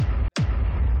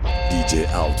DJ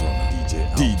Alton.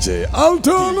 DJ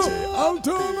Alton. I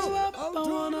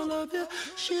wanna love you.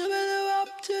 Shimmy you up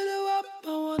to the up. I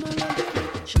wanna love you.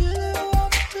 Shimmy you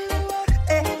up to the up.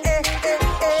 Eh, eh, eh,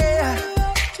 eh.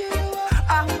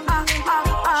 Ah, ah, ah,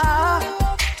 ah.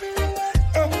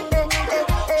 Eh, eh, eh,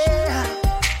 eh.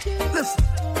 Listen,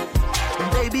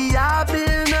 baby, I've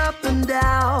been up and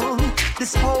down.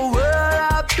 This whole world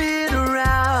I've been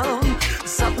around.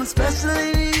 Something special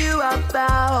in you I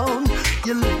found.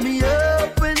 You lift me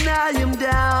up when I am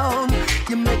down.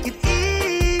 You make it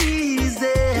easy.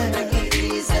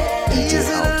 Easy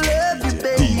to love you,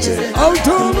 baby. DJ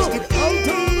Alton. Make it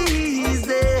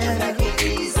easy.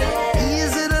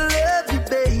 Easy to love you,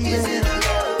 baby.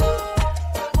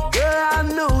 Girl, I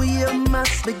know you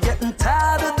must be getting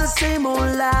tired of the same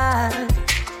old lie.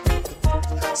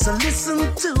 So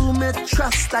listen to me,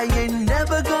 trust I ain't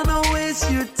never gonna waste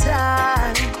your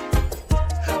time.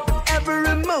 Whenever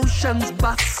emotions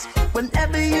bust,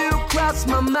 whenever you cross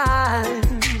my mind.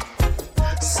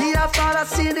 See, I thought I'd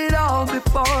seen it all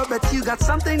before, but you got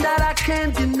something that I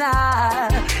can't deny.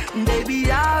 Baby,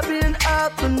 I've been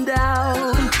up and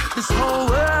down. This whole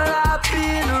world I've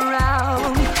been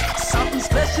around. Something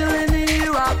special in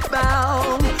you I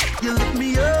found. You lift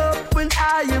me up when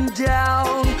I am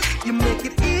down. You make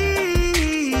it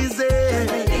easy.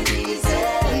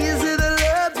 Easy to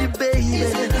love you, baby.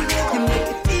 You make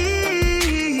it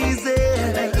easy.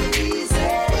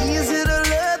 Easy to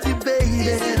love you,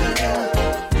 baby.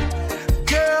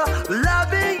 Girl,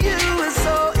 loving you is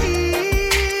so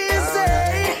easy.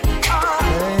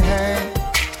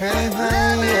 Loving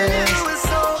you is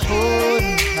so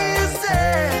easy.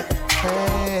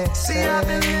 See, I've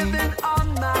been living on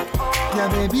my own. Yeah,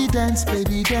 baby,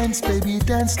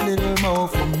 dance, little more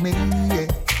for me. Yeah.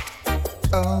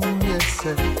 Oh, yes,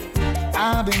 sir.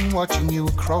 I've been watching you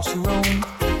across the room.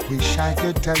 Wish I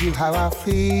could tell you how I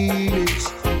feel.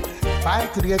 If I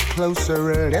could get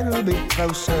closer, a little bit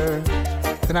closer,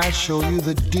 then I'd show you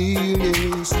the deal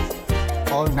is.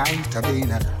 All night I've been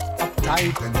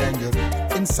uptight, and then you're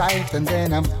inside, and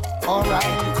then I'm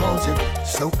alright, because you're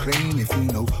so clean, if you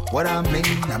know what I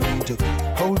mean. I mean to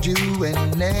hold you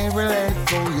and never let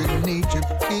go. You need to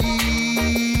be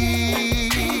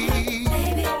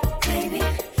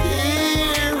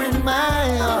here in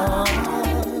my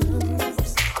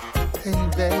arms. Hey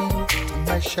babe, on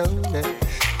my shoulder.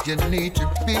 You need to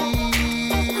be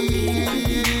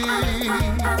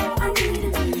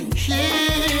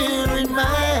here in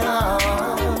my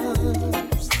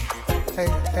arms. Hey,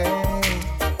 hey,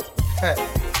 hey.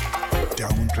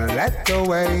 Don't let the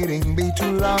waiting be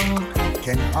too long.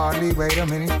 Can hardly wait a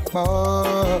minute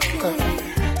more.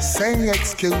 Say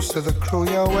excuse to the crew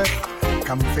you're with.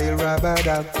 Come feel rubbered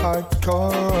up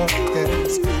hardcore.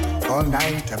 Yes. All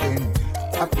night I've been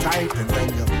uptight, and then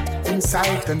you're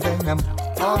inside, and then I'm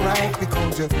alright,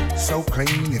 because you're so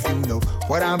clean, if you know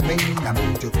what I mean. I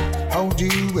mean to hold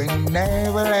you and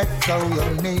never let go. You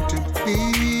need to be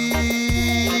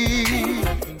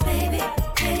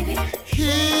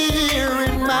here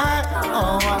in my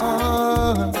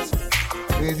arms,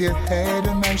 with your head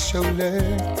on my shoulder.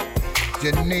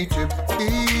 You need to be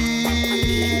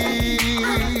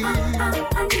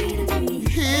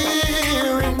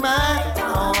here in my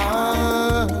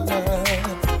arms.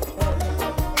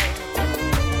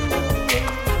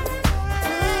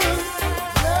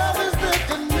 Love is the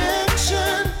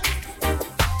connection.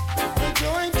 We're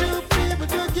going to be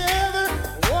together.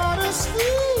 What a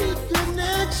sweet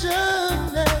connection.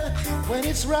 When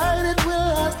it's right, it will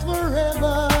last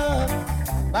forever.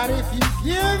 But if you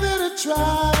give it a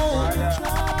try,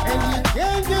 and you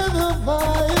can't get the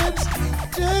vibes,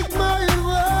 take my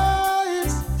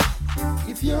advice.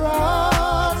 If your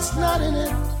heart's not in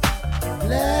it,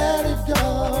 let it go.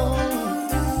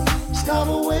 Stop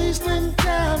wasting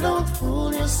time, don't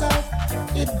fool yourself,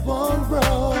 it won't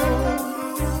grow.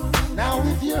 Now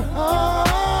if your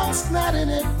heart's not in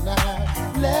it, now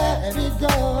let it go.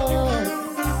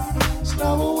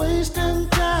 Stop wasting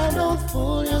time, don't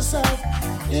fool yourself,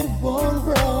 it won't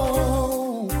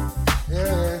grow.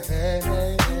 Yeah, yeah,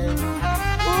 yeah.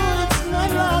 Oh, it's not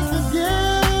like the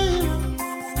game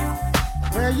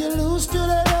where you lose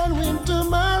today and win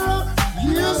tomorrow.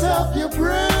 Use up your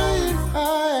brain.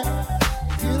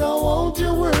 If you don't want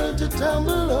your world to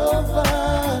tumble over,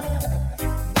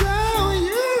 don't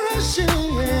you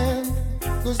rushing,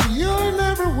 'cause you'll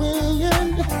never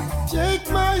win. Take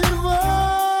my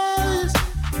advice.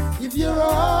 If your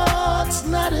heart's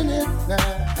not in it, now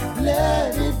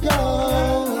let it go.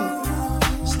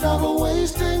 Stop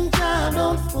wasting time,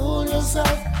 don't fool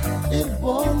yourself, it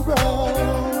won't grow.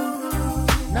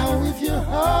 Now if your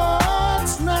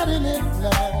heart's not in it,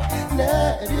 now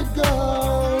let it go.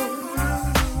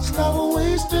 Stop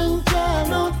wasting time,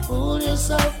 don't fool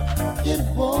yourself, it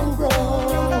won't grow.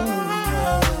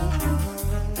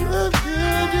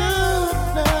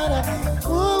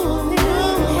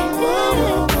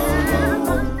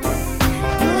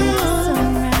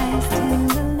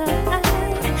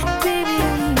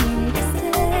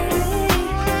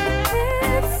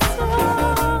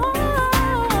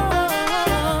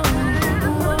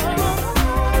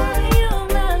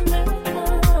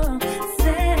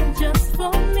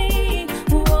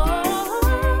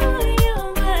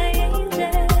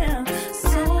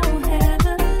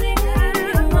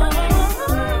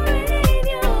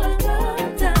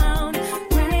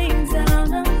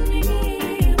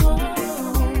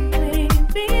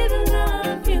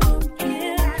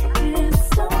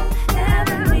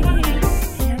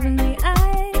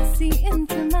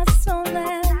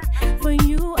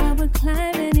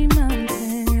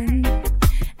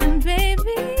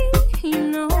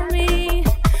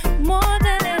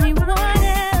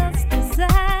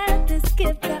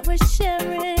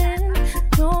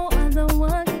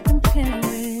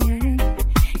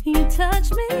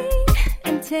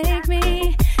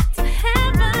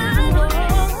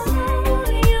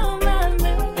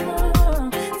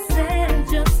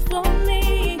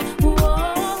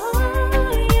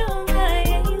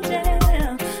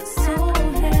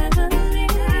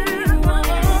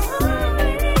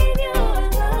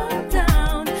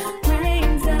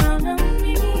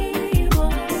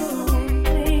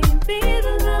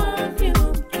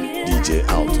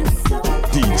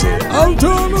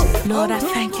 Lord, I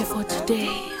thank you for today.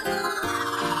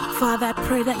 Father, I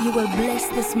pray that you will bless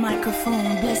this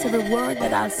microphone, bless every word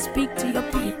that I'll speak to your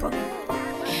people.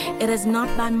 It is not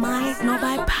by might nor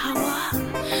by power,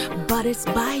 but it's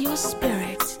by your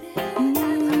spirit.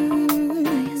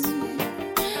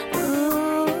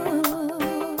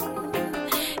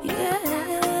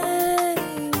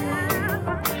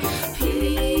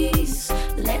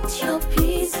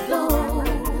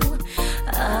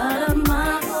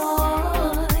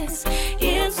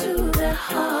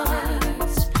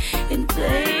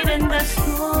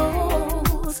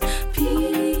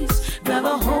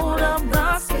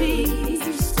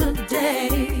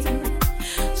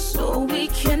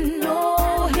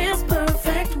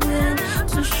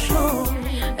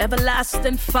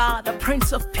 Everlasting Father,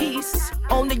 Prince of Peace,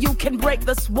 only you can break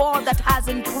this war that has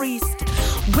increased.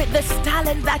 With this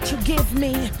talent that you give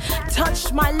me,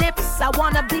 touch my lips, I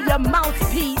wanna be your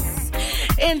mouthpiece.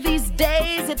 In these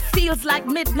days it feels like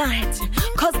midnight,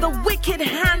 cause the wicked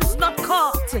hand's not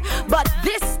caught. But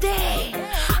this day,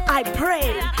 I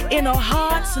pray, in our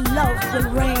hearts love will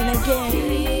reign again.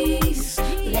 Please,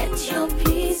 let your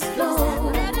peace flow.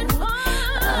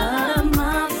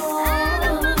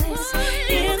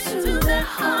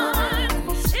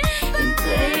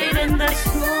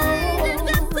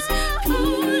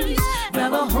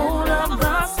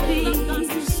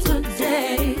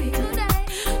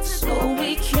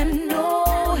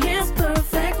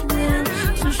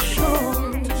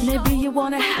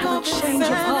 Change of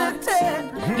heart.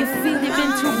 You feel you've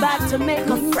been too bad to make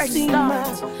a fresh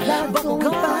start, but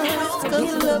God has to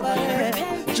give love I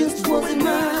had just wasn't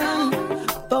mine.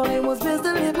 Thought it was best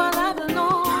to live my life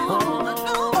alone.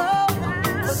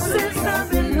 But since I've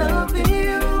been loving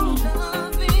you,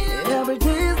 every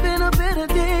day's been a better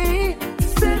day.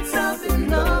 Since I've been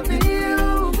loving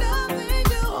you,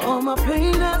 all my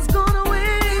pain has gone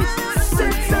away.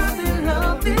 Since I've been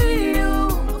loving you,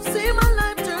 I've seen my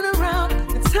life turn around.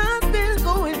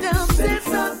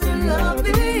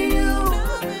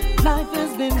 Life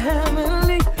has been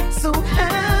heavenly, so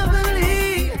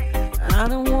heavenly. I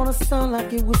don't wanna sound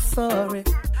like it was sorry,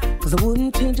 cause I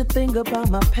wouldn't change a thing about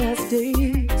my past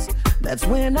days. That's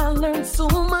when I learned so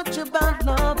much about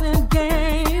love and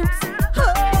games.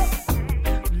 Oh,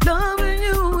 loving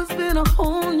you has been a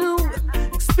whole new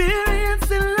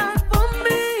experience in life for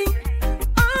me.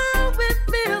 Oh, it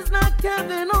feels like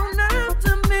heaven on earth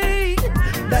to me.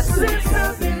 That's since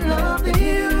I've been loving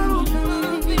you.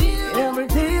 Every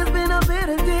day has been a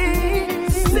better day.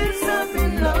 Since I've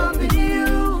been loving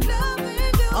you,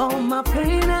 all my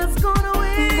pain has gone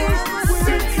away.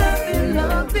 Since I've been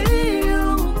loving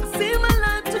you, I see my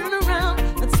life turn around.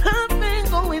 The time's been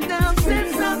going down.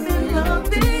 Since I've been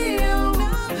loving you,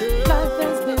 life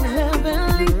has been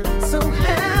heavenly, so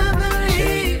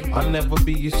heavenly. I'll never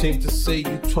be ashamed to say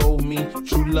you told me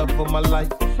true love of my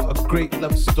life, a great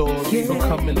love story.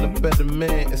 Becoming a better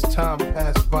man as time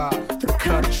passed by. The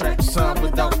contract signed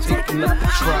without taking up the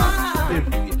try.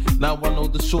 Period. Now I know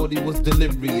the shorty was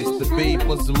delirious, the babe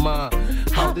wasn't mine.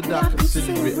 How did I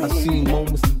consider it? I seen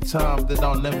moments in time that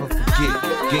I'll never forget.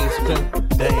 Gain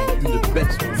strength, damn, you the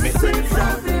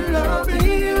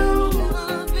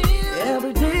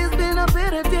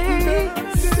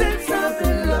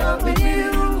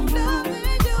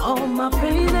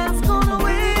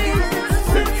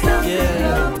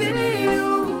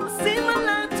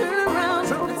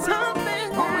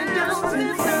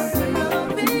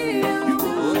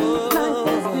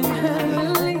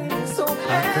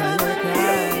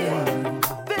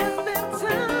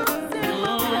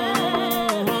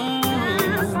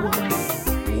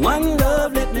One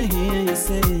love, let me hear you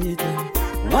say it.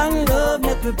 One love,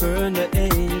 let me burn the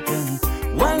hate.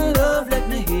 One love, let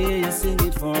me hear you sing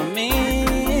it for me.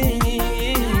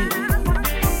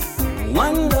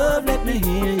 One love, let me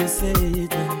hear you say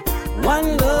it.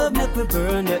 One love, let me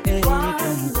burn the hate.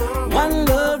 One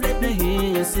love, let me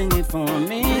hear you sing it for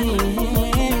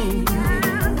me.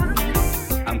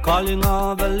 I'm calling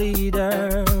all the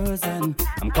leaders and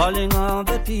I'm calling all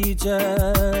the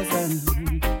teachers and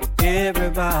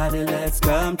everybody, let's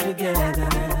come together.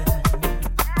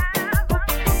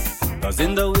 'Cause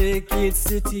in the wicked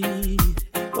city,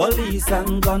 police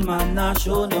and gunmen now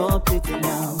show no pity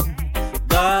now.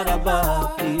 God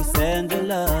above, peace and the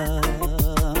love.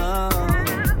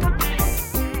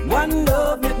 One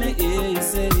love, let me hear you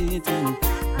say it.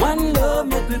 One love,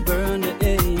 make me burn the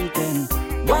hate.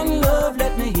 One love,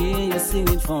 let me hear you sing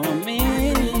it for me.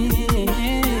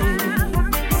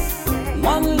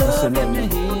 One love, let me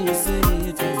hear you say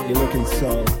it. You're looking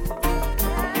so.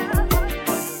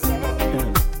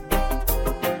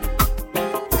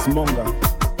 It's Monga.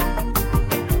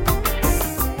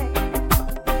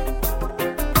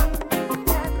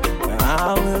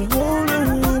 I will hold her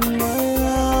in my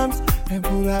arms and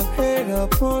put her head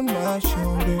up on my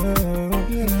shoulder.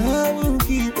 And I will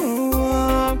keep her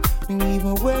warm, and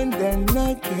even when the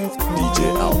night gets cold. DJ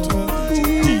Alton,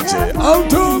 DJ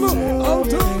Alton,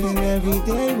 Alton. And every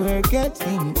day we're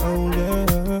getting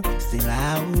older. Still I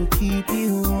will keep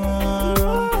you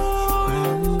warm.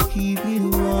 I will keep you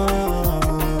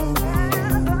warm.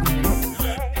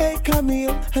 Hey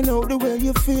Camille, I know the way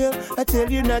you feel. I tell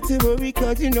you not to worry,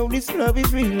 'cause you know this love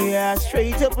is really a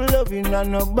straight up loving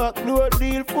and a backdoor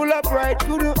deal full of pride,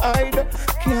 couldn't hide,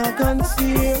 can't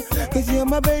conceal. 'Cause you're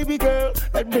my baby girl,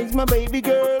 that brings my baby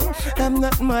girl. I'm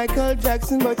not Michael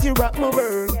Jackson, but you rock my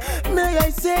world. May I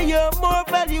say you're more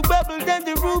valuable than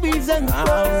the rubies and the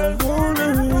pearls. I'll hold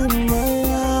her in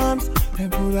my arms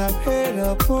and put her head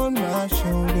up on my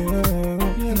shoulder.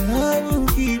 And I will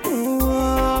keep her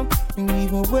warm, and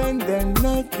even when the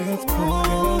night gets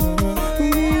cold,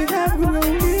 we have no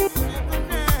need.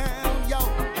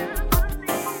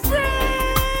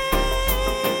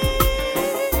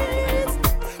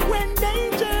 When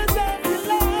danger's every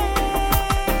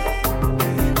life,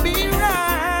 be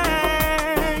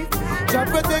right. Try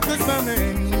protect us from the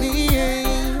enemy,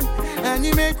 and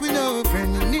you make we know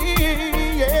friendly.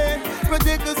 Yeah.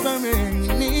 Protect us from the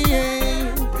enemy,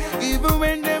 even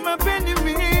when them up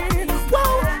enemy.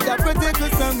 Wow, that protect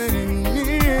us from the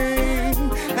enemy,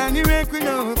 and you make we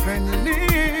know friendly.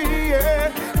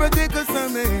 Yeah. Protect us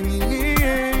from the enemy,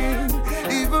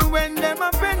 even when them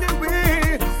up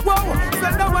enemy. Wow, so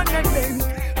no one can think.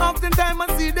 Oftentimes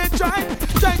I see they try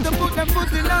to put them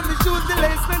foot in on me shoes, the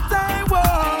lace me tie.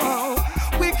 Wow,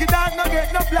 wicked heart no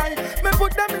get no blind. Me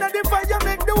put them in the fire,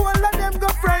 make the whole of them go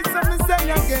fry. So me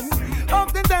say again.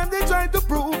 Oftentimes they try to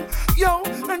prove, yo,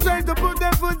 and try to put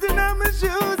their foot in my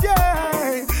shoes,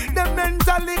 yeah. They're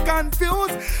mentally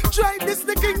confused. Try this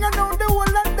the king and now the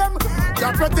whole of them.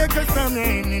 God protect us from the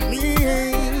enemy,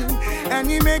 and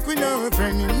he make we know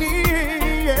friendly,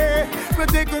 yeah.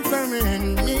 Protect us from the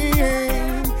enemy,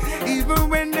 even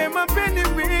when them up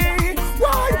enemy.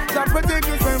 Why? God protect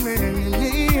us from the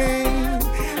enemy,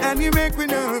 and he make we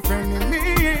know friendly,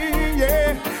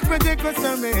 yeah. Protect us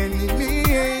from the enemy,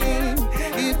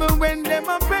 even when them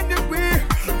up anyway.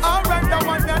 Alright, I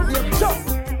want that name. Sure.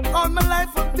 All my life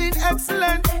I've been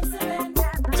excellent.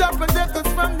 Just protect us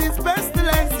from this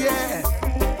pestilence, yeah.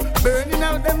 Burning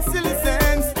out them silly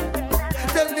sense.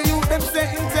 Tell the youth them say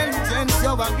intelligence,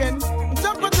 yo again.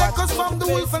 Just protect us from the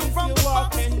wolf and from the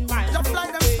fox. Just fly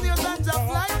them snails and just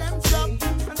fly them chop.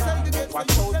 And tell the gates for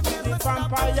you them never stop.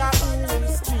 Vampire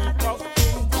speak up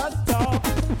in the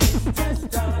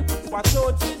dark. Watch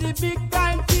out to the big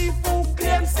time thief who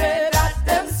claim say that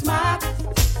them smart.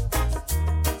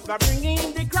 They're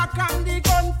bringing the crack and the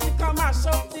gun to come mash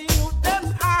up the youth them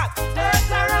heart.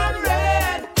 Better and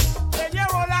red. When you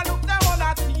all a look them all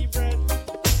a tea bread.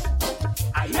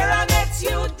 I hear I get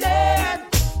you dead.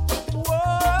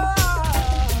 Whoa.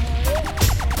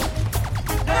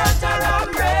 Better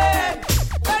and red.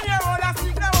 When you all a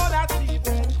sick them all a tea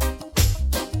bread.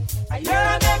 I hear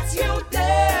I get you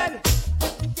dead.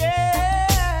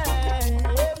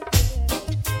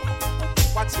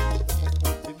 Watch it.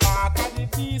 The mark of the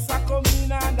beast are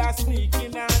coming and are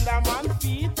sneaking under man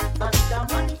feet.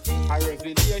 A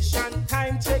revelation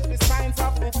time, check the signs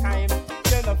of the time.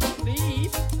 Then up to the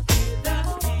heat.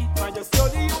 When you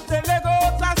study you the leg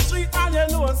out the street and you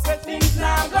know say things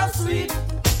now go sweet.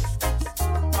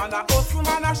 Man a hustle,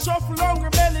 man a shuffle, hungry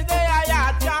belly they a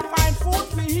yard, can't find food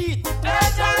to eat.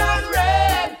 Better and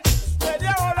red. Where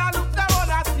they all a look, they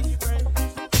all a see bread.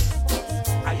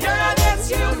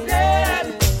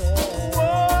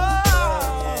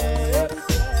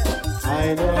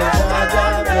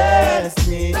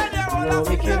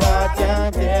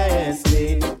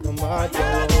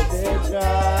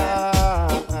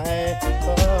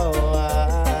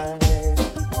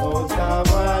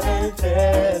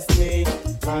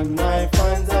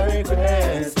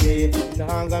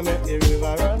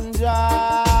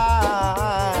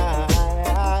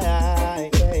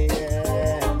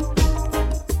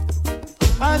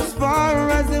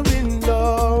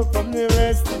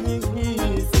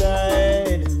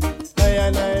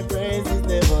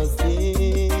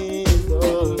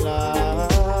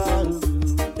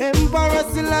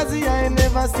 Selassie, I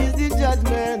never see the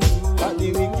judgment that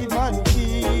the wicked man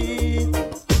keep.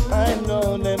 I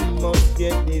know them must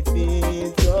get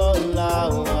defeat so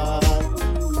loud.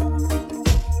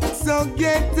 So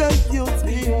get the youth,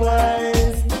 be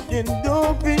wise, and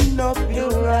open up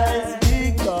your eyes,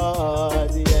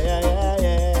 because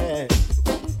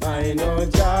I know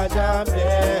Jaja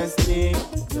bless me,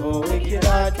 no wicked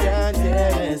heart can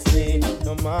test me,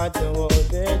 no matter what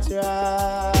they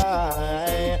try.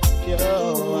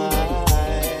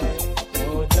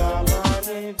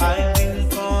 I've been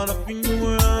caught up in your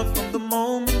world from the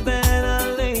moment that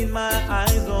I laid my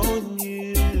eyes on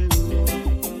you.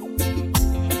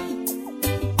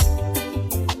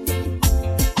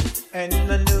 And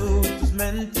I knew it was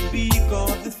meant to be,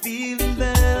 cause the feeling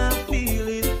that I feel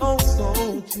is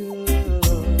also true.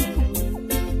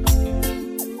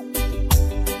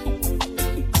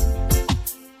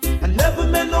 I never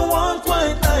met no one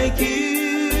quite like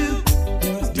you.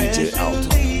 DJ Alton.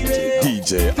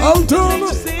 DJ Alton.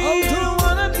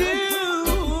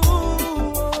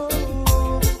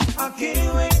 I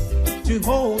can't wait to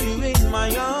hold you in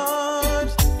my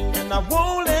arms, and I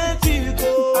won't let you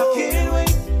go. I can't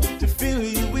wait to fill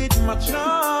you with my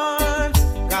charms.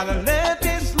 Gotta let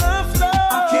this love flow.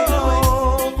 I can't wait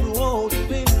to hold you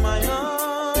in my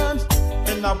arms,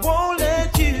 and I won't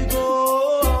let you go.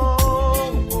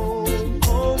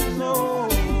 Oh no.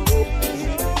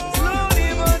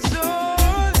 Slowly but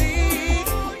surely.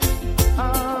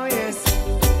 Oh yes,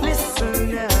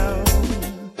 listen now.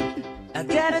 I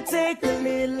gotta take a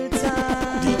little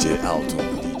time. DJ Alton.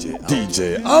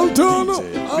 DJ Alton.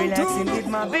 Relaxing with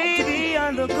my baby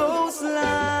on the coastline.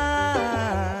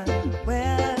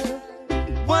 Well,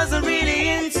 wasn't really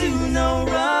into no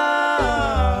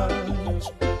rush,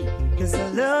 'cause the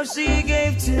love she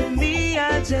gave to me,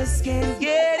 I just can't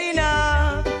get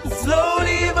enough.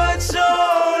 Slowly but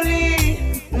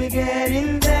surely, we're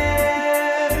getting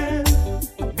there.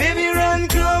 Baby, run,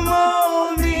 come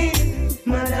on me,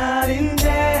 my darling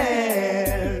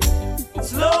there.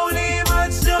 Slowly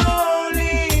but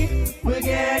surely, we're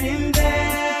getting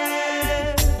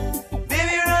there.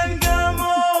 Baby, run, come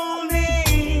on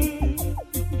me,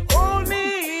 hold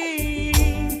me.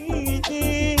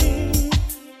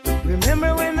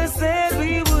 Remember when they said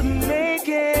we wouldn't make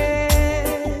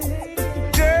it?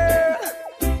 Girl,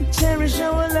 cherish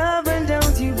our love and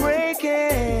don't you break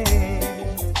it.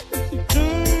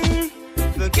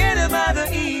 Forget about the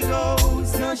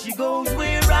egos. Now she goes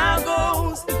where I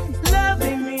goes,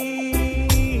 loving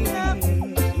me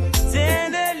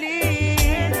tenderly.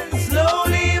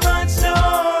 Slowly but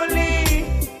surely,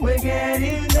 we're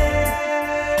getting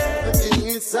there. Everything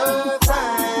is so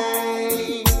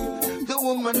fine. The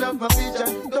woman of my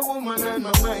vision, the woman on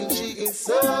my mind, she is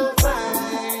so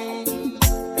fine.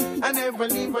 I never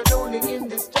leave her lonely in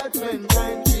this judgment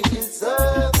time. She is so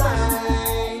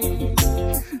fine.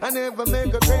 I never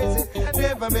make her crazy, I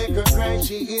never make her cry.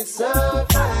 She is so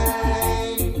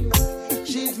fine.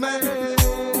 She's mine.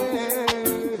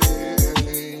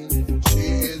 She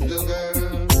is the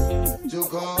girl to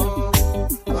call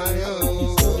my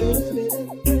own.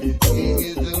 She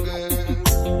is the girl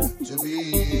to be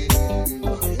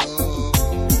my own.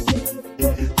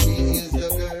 She is the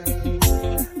girl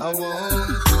I want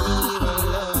to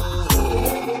love.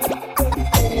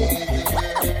 She is the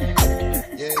girl,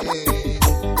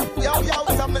 yeah. Yo,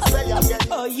 some say again.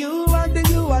 Oh, you and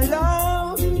you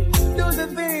alone do the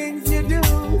things you do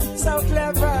so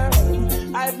clever.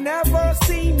 I've never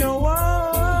seen no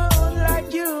one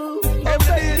like you. Oh,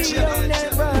 baby, you'll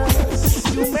never.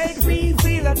 You make me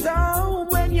feel at home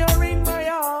when you're in my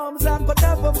arms. I could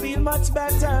never feel much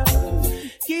better.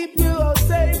 Keep you all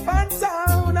safe and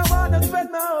sound. I wanna spend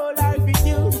my whole life with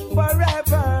you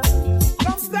forever.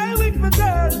 Come stay with me,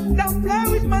 girl. Don't play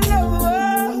with my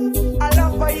love. I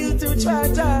love for you to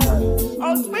treasure.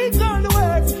 I'll speak all the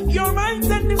words. Your mind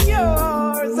and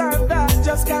yours, and that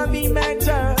just can't be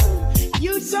measured.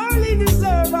 You surely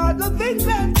deserve all the things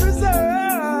that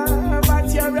preserve at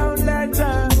your own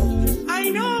letter. I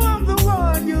know I'm the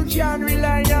one you can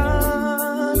rely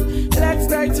on. Let's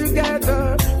stay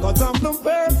together, 'cause I'm the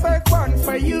perfect one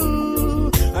for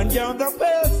you, and you're the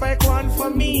perfect one for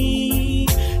me.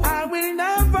 I will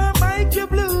never make you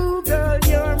blue, girl,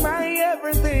 you're my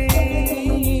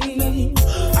everything.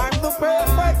 I'm the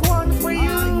perfect one for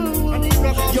you.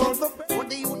 You're the When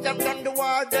the youth have done the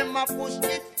war, them a push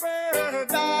it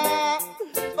further.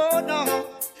 Oh no,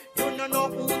 you don't know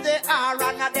who they are,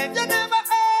 and of them you never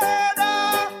heard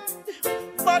of.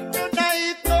 But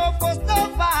tonight, no fuss, no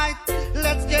fight.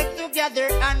 Let's get together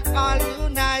and all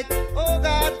unite. Oh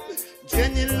God,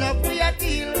 genuine love we are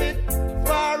deal with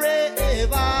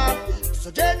forever.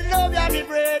 So tell you love ya, me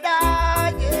brother,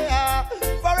 yeah,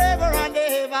 forever and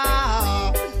ever.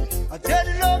 I tell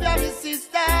you love ya, me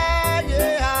sister,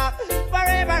 yeah,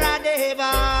 forever and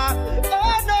ever.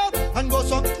 Oh no, and go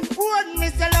so. When me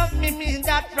say love me, mean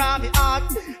that from me heart.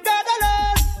 God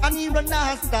alone, and even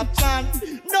not stop chant.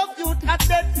 No youth are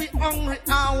dead, be hungry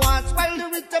and want. While the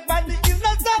rich up and the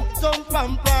illness up, some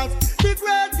pampas. The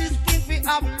greatest gift we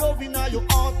have love in your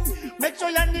heart. Make sure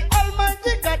you're the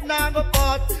Almighty God now go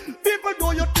part. People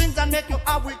do your things and make you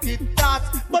have wicked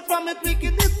thoughts. But from it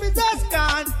wickedness me just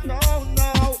can't. No,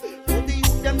 no. So the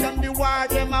youth them the war,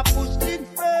 them a push it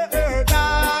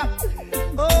further.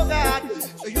 Oh God,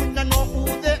 so you don't know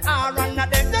who they are and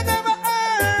that they never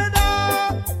heard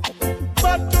of.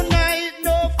 But tonight,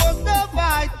 no fuss, no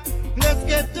fight. Let's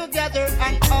get together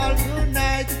and all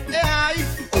unite. Yeah,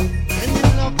 and you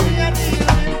love me and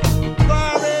heal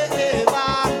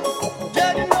forever.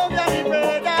 Just love me,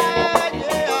 brother.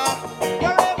 Yeah,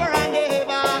 forever and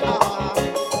ever.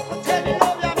 Just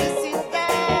love me, sister.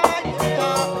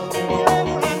 Yeah,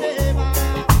 forever and ever.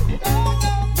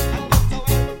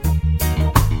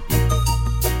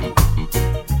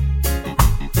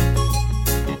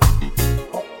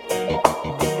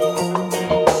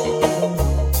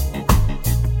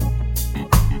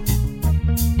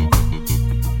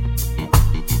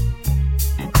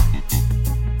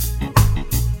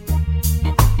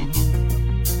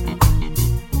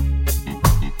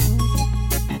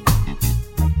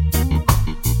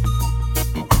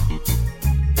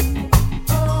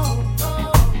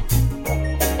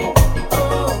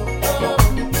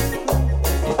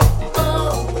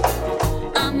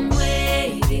 I'm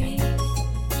waiting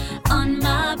on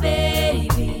my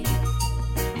baby.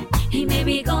 He may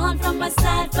be gone from my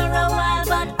side for a while,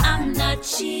 but I'm not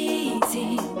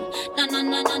cheating. No, no,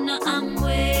 no, no, no, I'm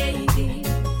waiting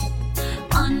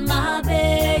on my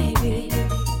baby.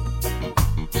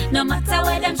 No matter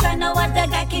what I'm trying, no other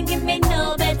guy can give me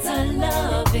no better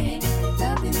loving.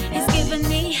 He's giving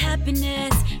me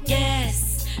happiness,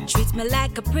 yes. Treats me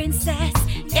like a princess,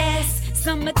 yes.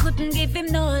 Some I couldn't give him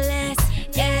no less,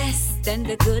 yes. Then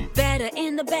the good, better,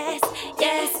 and the best,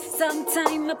 yes.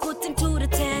 Sometime I put him to the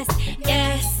test,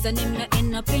 yes. And him not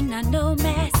end up in a no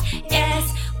mess,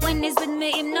 yes. When he's with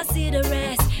me, him not see the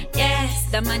rest, yes.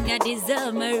 The man ya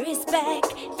deserve my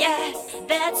respect, yes.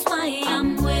 That's why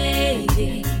I'm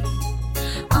waiting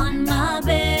on my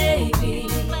baby.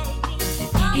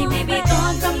 He may be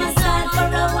gone from my side for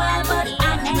a while, but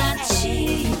I'm not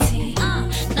cheating.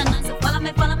 No, no, so follow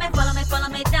me, follow me, follow me, follow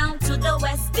me down to the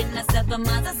west. In the 7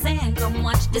 miles of sand, come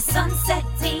watch the sunset.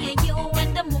 Me and you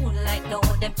in the moonlight, no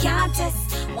them can't test.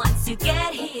 Once you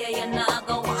get here, you're not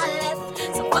go on left.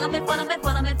 So follow me, follow me,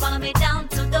 follow me, follow me down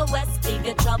to the west. Leave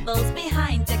your troubles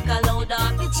behind, take a load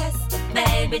off your chest.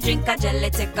 Baby, drink a jelly,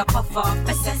 take a puff off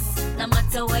a cess. No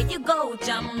matter where you go,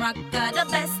 jam rock got the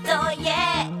best, oh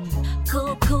yeah.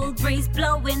 Cool, cool breeze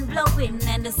blowing, blowing,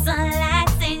 and the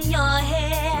sunlight's in your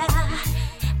hair.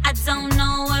 I don't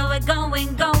know where we're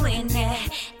going, going, yeah,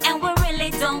 and we really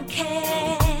don't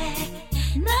care.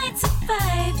 9 to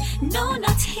 5, no,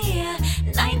 not here.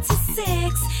 9 to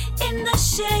 6, in the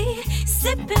shade,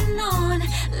 sipping on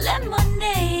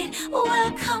lemonade.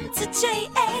 Welcome to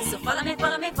JA. So follow me,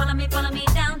 follow me, follow me, follow me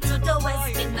down to the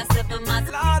west. In the 7 miles.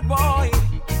 Lord boy,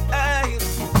 hey,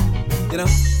 you know.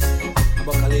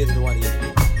 About a lady the one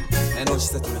here. I know she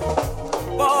said to me,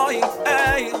 boy,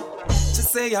 hey. She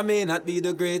say I may not be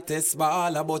the greatest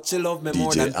baller, but she love me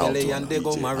more than Pele and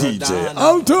Diego Maradona.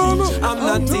 I'm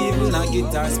not even a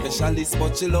guitar specialist,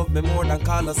 but she love me more than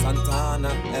Carlos Santana.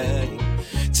 Hey.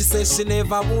 She say she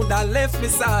never would have left me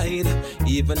side,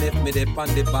 even if me dip on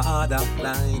the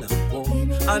borderline. Oh,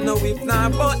 I know if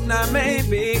not, but not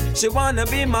maybe. She wanna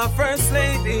be my first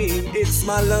lady. It's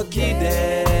my lucky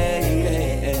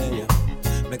day.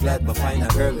 Me glad to find a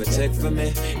girl who check for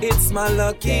me. It's my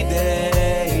lucky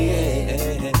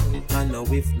day. I know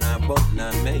if not, but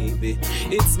not maybe.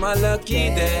 It's my lucky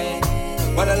day.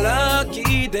 What a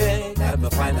lucky day. Glad to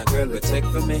find a girl who check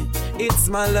for me. It's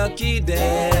my lucky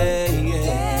day.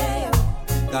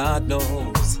 God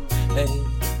knows. Hey,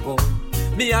 boy.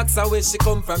 Me ask her where she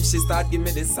come from, she start give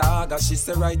me the saga. She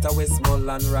say right away small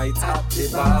and right at the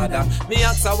border. Me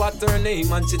ask her what her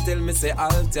name and she tell me say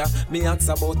Altia. Me ask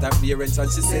her about her parents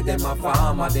and she say them a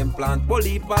farmer. Them plant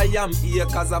polypa yam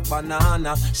acres of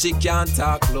banana. She can't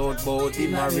talk loud about the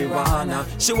marijuana.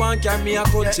 She want carry me a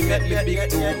country, make me big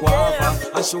two guava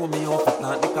and show me how to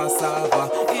plant the cassava.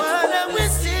 Father, we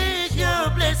seek your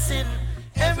blessing.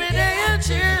 Every day our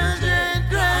children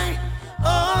cry.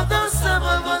 Although some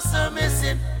of us are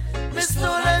missing, miss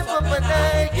no life up and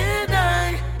I can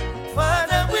die.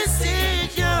 Father, we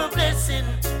seek your blessing.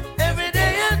 Every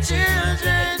day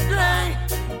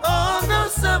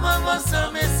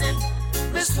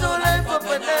up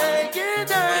a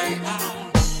naked eye.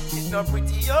 It's not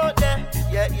pretty out there.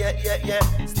 Yeah.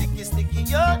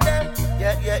 Sticky out there.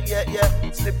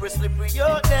 Yeah. Slippery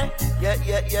out there.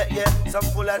 Yeah. Some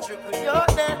full of trickery out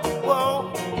there.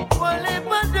 Whoa. One lip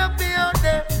and dumpy out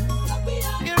there.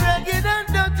 You're ragged and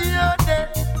dirty out there.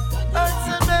 And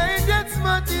some ain't that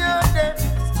smutty out there.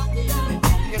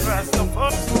 You grass up.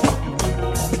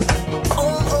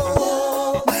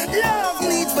 Oh, love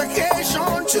needs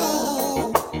vacation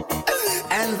too.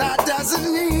 And that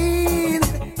doesn't mean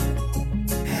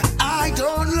I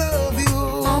don't love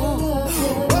you.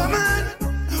 Woman,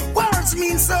 words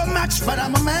mean so much, but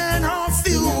I'm a man of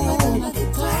few.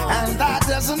 And that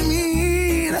doesn't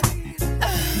mean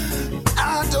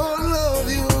I don't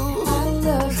love you.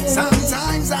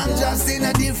 Sometimes I'm just in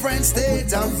a different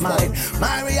state of mind.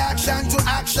 My reaction to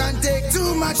action take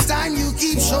too much time. You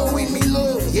keep showing me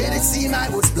love, yet it seemed I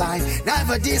was blind.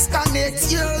 Never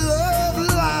disconnect your love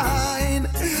line.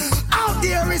 Out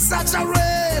there is such a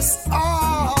race.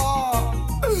 Oh,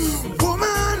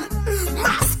 woman,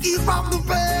 must keep up the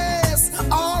pace.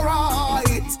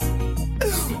 Alright,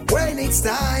 when it's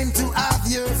time to have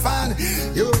your fun,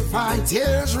 you'll find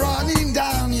tears running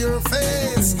down your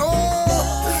face. Oh,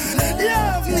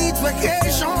 love needs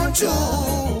vacation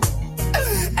too.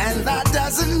 And that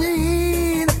doesn't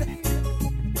mean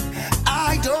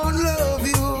I don't love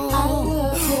you.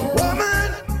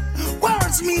 Woman,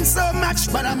 words mean so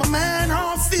much, but I'm a man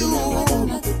of few.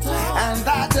 And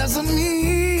that doesn't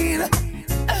mean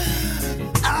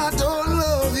I don't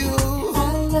love you.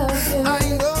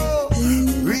 I know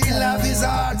real love is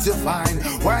hard to find.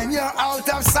 When you're out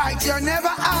of sight, you're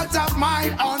never out of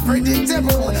mind.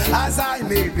 Unpredictable as I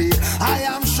may be, I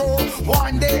am sure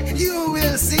one day you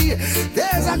will see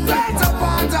there's a greater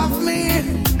part of me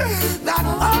that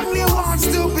only wants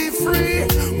to be free.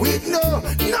 With no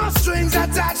strings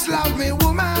attached. Love me,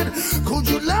 woman, could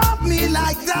you love me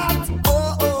like that?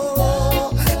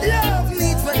 Oh, love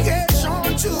needs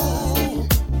vacation too.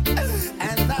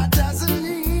 And that doesn't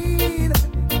mean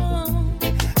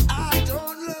I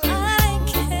don't love you. I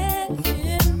can't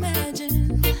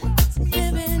imagine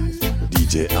living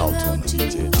DJ Alton,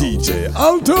 DJ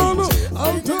Alton.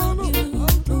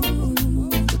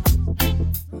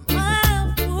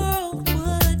 My world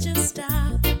would just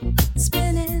stop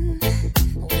spinning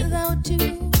without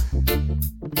you,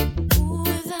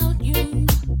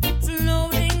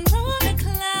 floating on a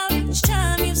cloud each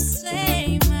time you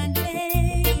say my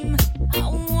name. I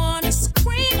wanna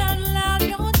scream out loud,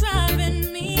 you're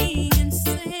driving me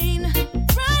insane,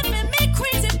 driving me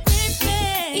crazy,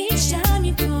 baby. Each time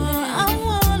you call, I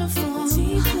wanna fall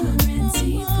deeper and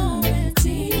deeper and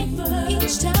deeper.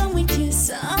 Each time we kiss,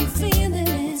 I'm feeling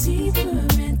it deeper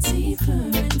and deeper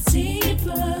and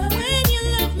deeper. When you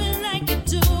love me like you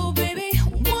do, baby,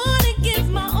 wanna give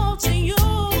my all to you.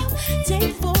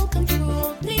 Take full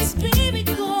control, please, baby,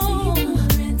 go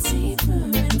deeper and deeper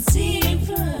and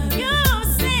deeper. You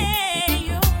say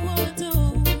you would do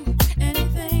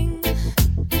anything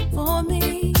for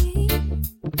me,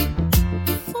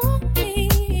 for me.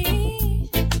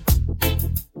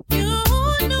 You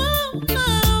know I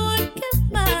would give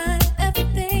my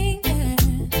everything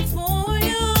for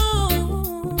you,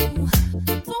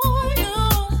 for you.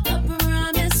 I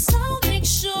promise I'll make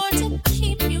sure to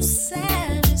keep you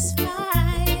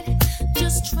satisfied.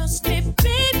 Just trust me,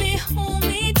 baby, hold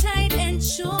me tight,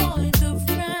 enjoy the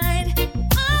ride.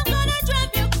 I'm gonna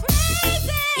drive you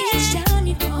crazy. Each time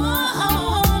you call, I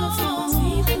wanna fall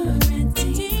deeper and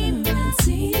deeper and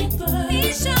deeper.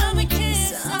 Each time we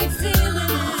kiss, I'm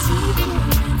feeling it deeper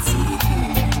and deeper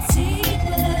and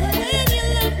deeper. When you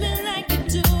love me like you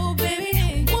do, baby,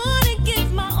 wanna give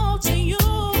my all to you.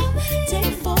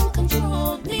 Take full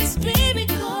control, please, baby,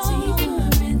 go deeper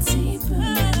and deeper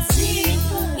and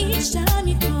deeper. Each time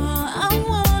you call, I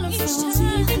wanna fall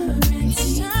deeper and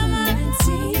deeper and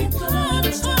deeper.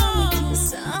 Each time we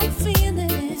kiss, I'm feeling it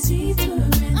deeper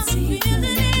and deeper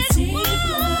and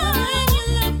deeper. When you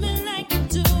love me like you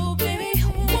do, baby,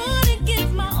 wanna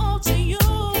give my all to you.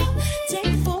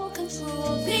 Take full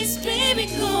control, please, baby,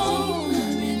 go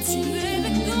and deeper and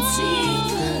deeper.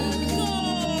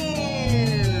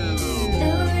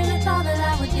 Never really thought that I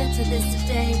would get to this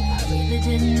today. I really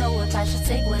didn't know if I should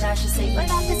say what I should say, but I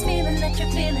got this feeling that you're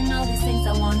feeling all these things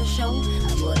I want to show.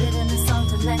 I put it in a song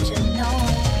to let you know.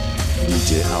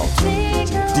 DJ Alton,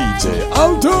 DJ If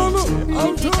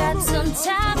you Alton. got some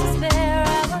time to spare, I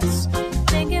was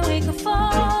thinking we could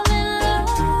fall in love.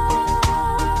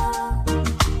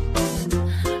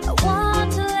 I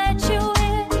want to let you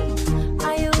in.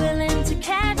 Are you willing to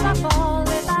catch my fall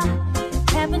if I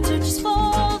happen to just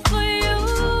fall for you?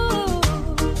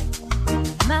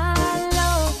 My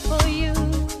love for you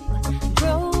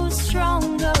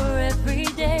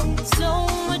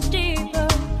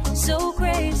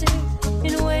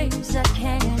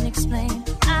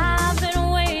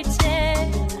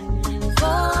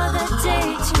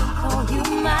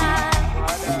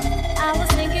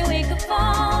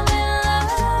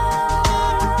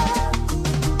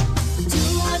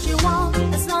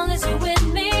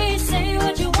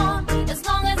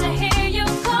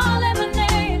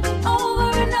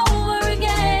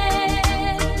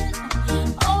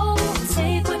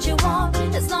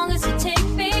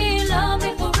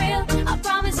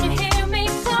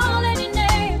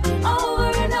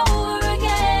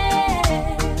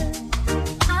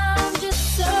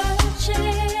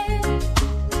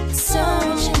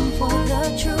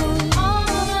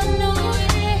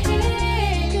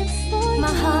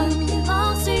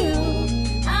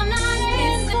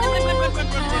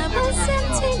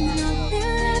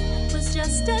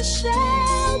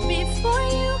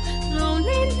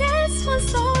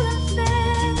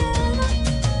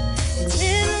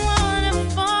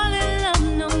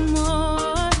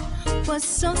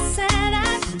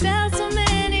Fell so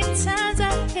many times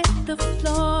I hit the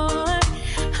floor.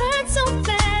 Hurt so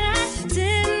bad I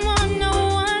didn't want no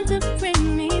one to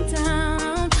bring me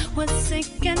down. Was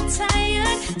sick and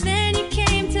tired, then you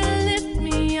came to lift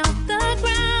me off the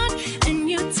ground, and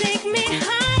you take me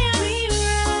higher. We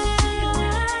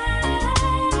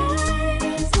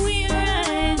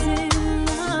rise in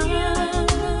love,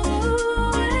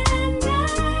 and I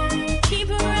keep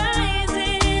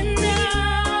rising up.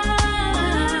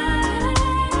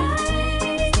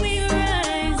 We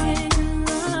rise in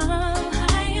love,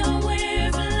 higher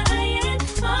we're flying,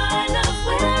 our love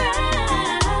will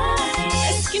rise.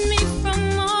 Rescue me from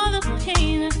all the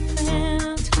pain I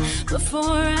felt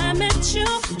before I met you.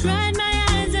 Dried my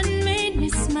eyes and made me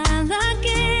smile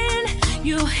again.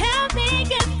 You helped me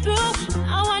get through.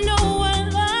 Now I know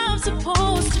what love's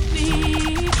supposed to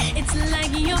be. It's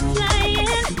like you're flying.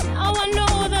 Now I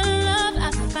know the love I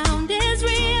found is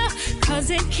real, 'cause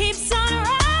it keeps on rising.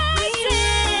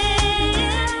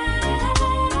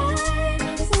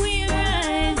 We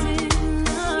rise in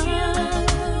love,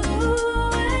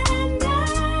 and I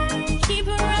keep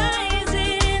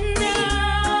rising up.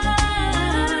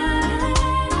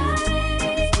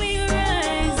 We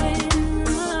rise in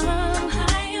love,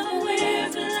 higher we're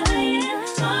flying,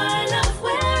 our love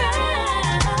will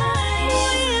rise.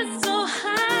 We're so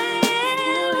high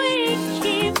and we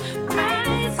keep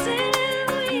rising,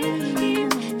 we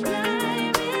keep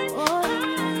climbing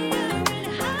higher and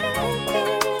higher.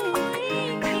 We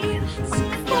keep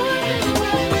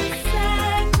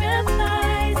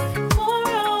sacrifice for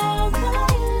all my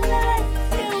life.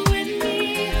 You and me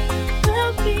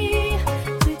will be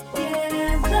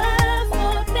together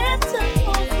for better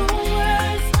or for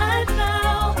worse. I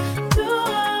vow through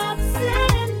ups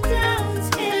and downs,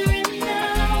 here and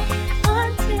now,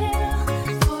 until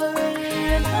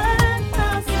forever.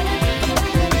 I'll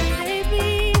sacrifice,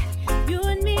 baby. You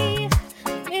and me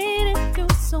made it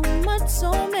through so much, so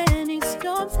many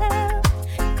storms have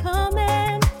come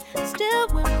and still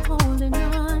we're holding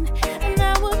on. And I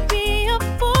would be a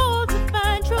fool to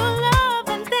find true love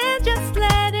and then just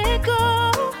let it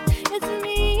go. It's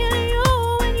me and you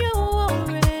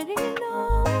already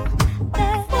know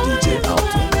that DJ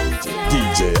Alton,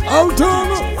 DJ Alton,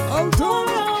 Alton.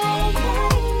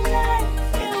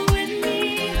 you and me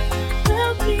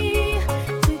will be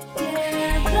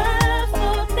together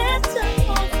for better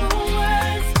or for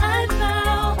worse. I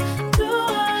vow through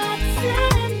ups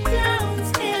and downs,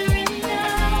 here and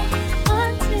now,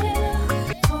 until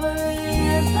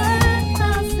forever.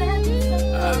 I'll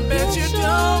sacrifice. I bet you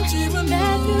don't even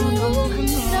That you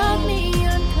love me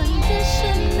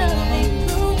unconditionally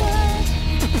through us.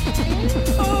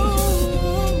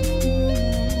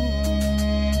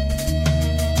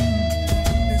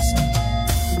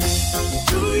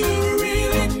 Do you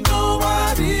really know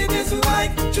what it is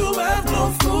like to have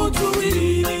no food to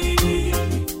eat?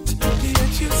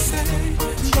 Yet you say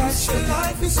that your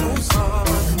life is so hard.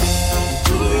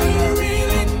 Do you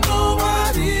really know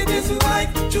what it is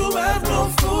like to have no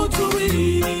food to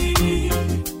eat?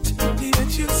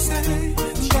 Yet you say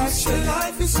that your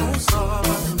life is so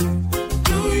hard.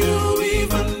 Do you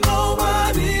even know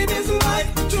what it is like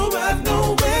to have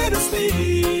nowhere to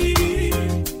sleep?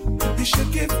 You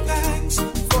should give thanks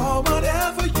for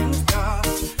whatever you've got.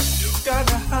 You've got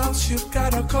a house, you've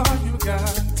got a car, you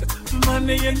got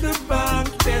money in the bank,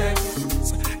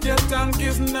 yes. Your tank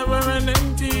is never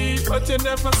empty, but you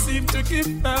never seem to give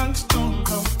thanks, no.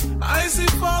 I see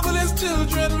fatherless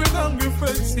children with hungry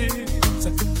faces,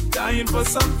 dying for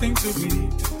something to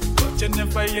eat, but you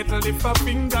never yet lift a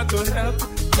finger to help.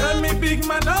 Tell me, big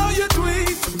man, how you do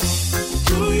it?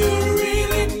 Do you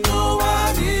really know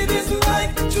what it is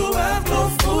like to have no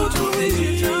food to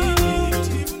eat?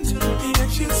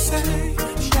 Yet you say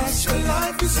that your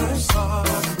life is so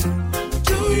hard.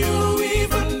 Do you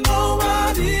even know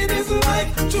what it is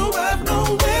like to have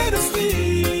nowhere to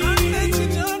sleep?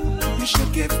 You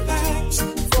should give thanks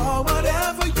for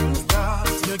whatever you've got.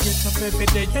 You get up every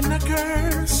day and a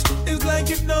curse. It's like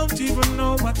you don't even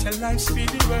know what your life's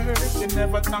really worth. You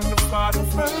never thank the Father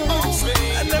first.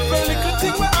 And every little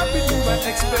thing will happen, you might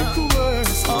expect the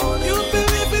worst. You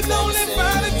believe in only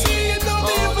vanity. You don't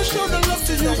even show the love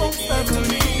to your own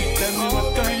family. Tell me what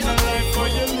kind of life are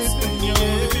you living? You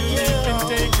only believe in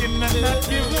taking and not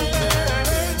giving.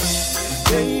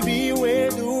 Baby, where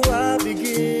do I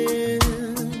begin?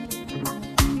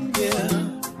 Yeah,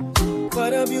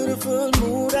 what a beautiful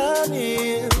mood I'm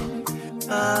in.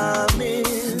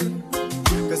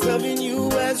 'Cause loving you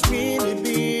has really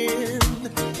been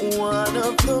one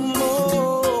of the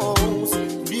most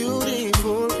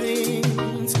beautiful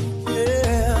things.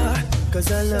 Yeah, 'cause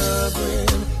I love when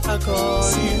I call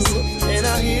you and I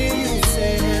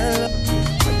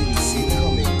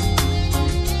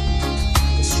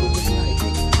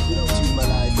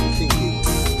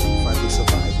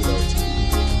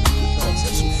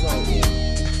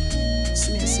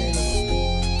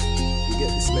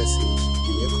this message.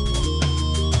 Give me a call.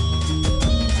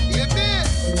 You did.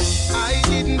 I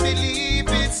didn't believe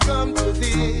it's come to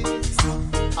this.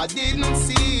 I didn't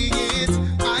see it.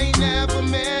 I never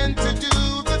meant to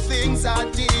do the things I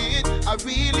did. I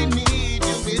really need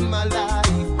you in my life.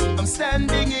 I'm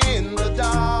standing in the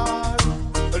dark,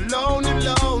 alone and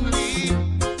lonely,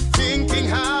 thinking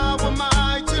how am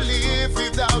I to live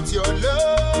without your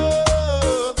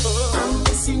love. I'm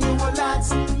missing you a lot,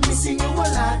 missing you a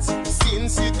lot.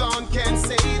 Since you're gone, can't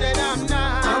say that I'm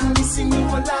not. I'm missing you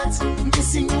a lot,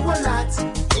 missing you a lot.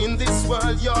 In this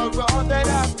world, you're all that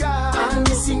I've got. I'm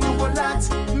missing you a lot,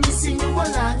 missing you a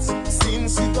lot.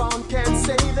 Since you're gone, can't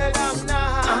say that I'm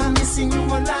not. I'm missing you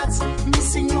a lot,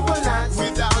 missing you a lot.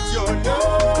 Without your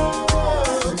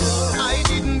love, I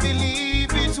didn't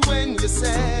believe it when you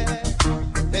said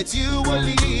that you were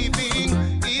leaving.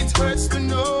 It hurts to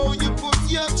know you put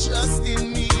your trust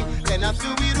in me, and I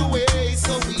threw it away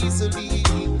so easily.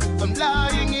 I'm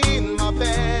lying in my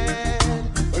bed,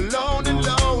 alone and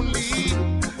lonely,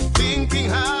 thinking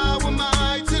how am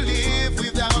I to live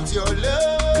without your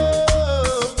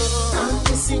love. I'm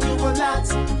missing you a lot,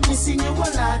 missing you a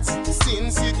lot.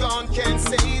 Since you're gone, can't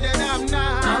say that I'm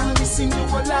not. I'm missing you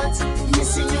a lot,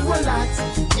 missing you a lot.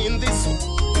 In this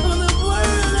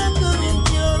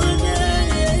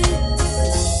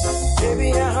Baby,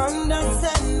 I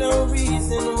understand no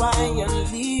reason why you're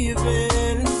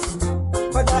leaving,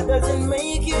 but that doesn't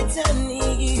make it any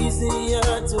easier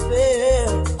to bear.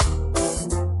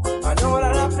 I know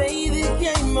that I played the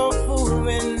game of fool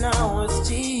when I was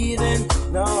cheating.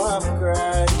 Now I'm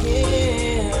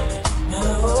crying.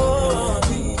 Oh,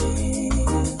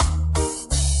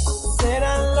 said I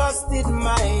lost it,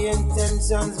 my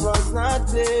intentions was not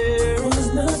there.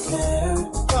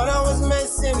 Thought I was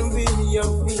messing with your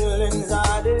feelings,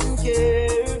 I didn't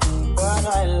care. But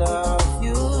I love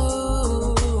you.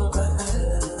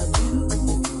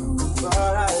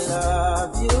 But I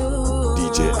love you.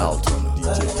 DJ Alton.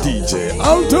 DJ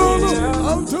Alton.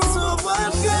 Alton. So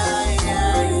I'm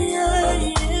crying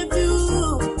if you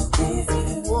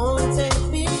won't take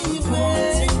me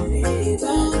away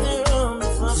to the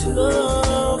arms of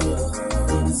love.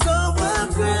 So I'm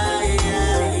crying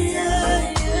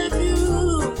if you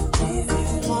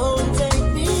won't take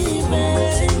me away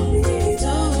to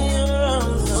your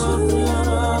arms of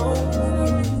love.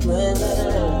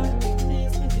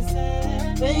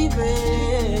 Baby.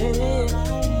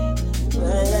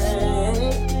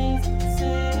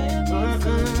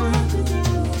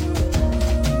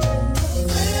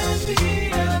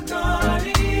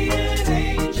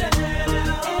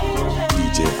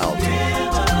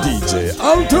 DJ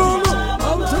Alton.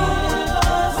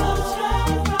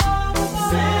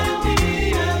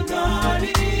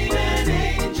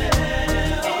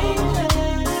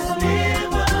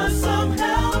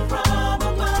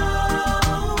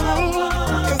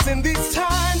 Cause in these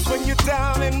times when you're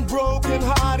down and broken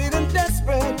hearted and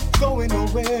desperate, going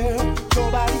nowhere,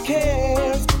 nobody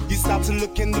cares. You start to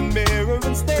look in the mirror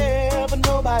and stare, but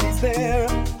nobody's there.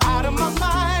 Out of my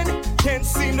mind, can't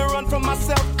seem to run from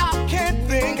myself. I can't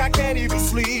think, I can't even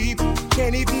sleep,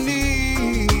 can't even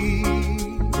eat.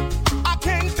 I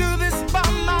can't do this by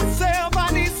myself,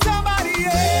 I need somebody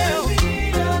else. Send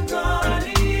me a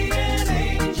guardian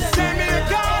angel. Send me a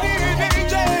guardian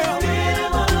angel.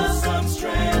 Give us some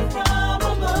strength from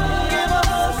above. Give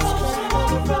us some strength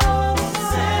from above.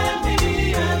 Send me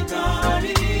a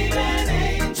guardian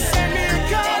angel. Send me a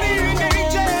guardian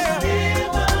angel.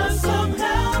 Give us some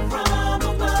help from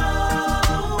above.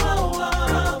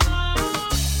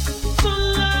 So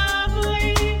lovely,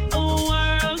 a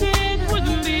world it would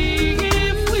be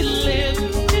if we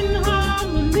lived in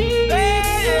harmony.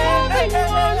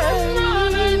 Everyone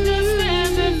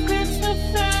understands if it's a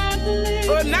family.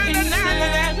 Instead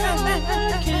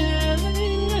of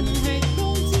killing and hate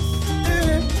goes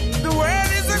The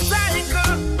world is a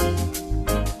cycle.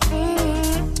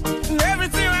 And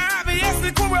everything I have, yes,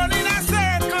 it will run in a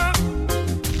circle.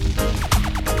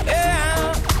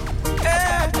 Yeah,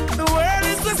 yeah. The world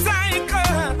is a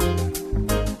cycle.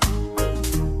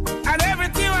 And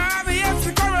everything I have, yes,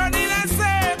 it will run in a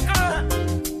circle.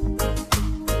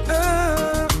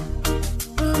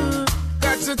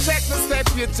 Got to check the step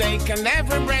you take and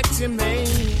every breath you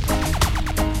make.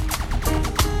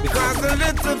 Because the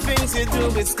little things you do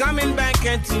is coming back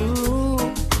at you.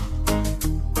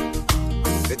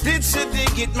 The ditch you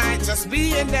dig, it might just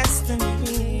be a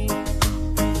destiny.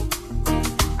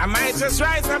 I might just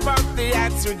rise above the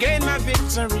odds, regain my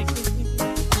victory.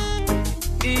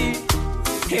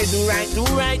 Hey, do right, do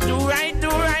right, do right, do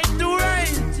right, do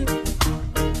right.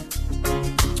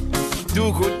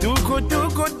 Do good, do good, do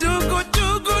good, do good,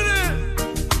 do good.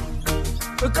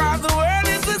 Because the world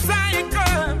is a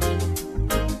cycle.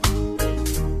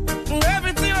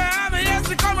 Everything you have has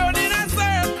to come out in a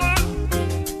circle.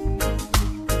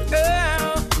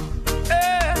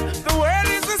 The world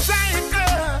is a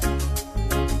cycle.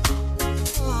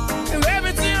 And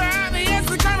everything you have has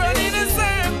to come out in a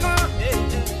circle.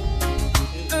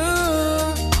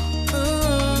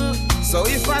 So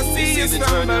if I see you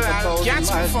stumble, I'll catch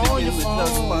you before you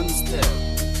fall.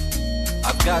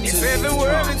 I've got to say the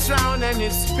world is round and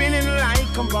it's spinning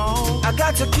like a ball. I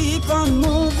got to keep on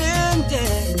moving,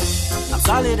 yeah. I'm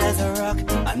solid as a rock.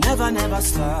 I never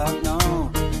stop,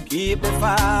 no. Keep the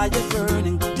fire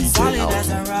burning. Solid as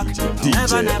a rock.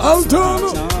 Never stop,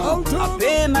 no. I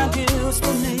pay my dues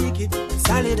to make it.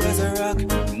 Solid as a rock.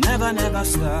 Never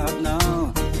stop, no.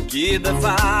 Keep the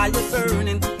fire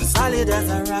burning. Solid as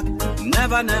a rock.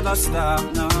 Never stop,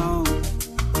 no.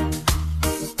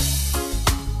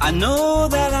 I know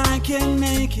that I can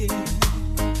make it.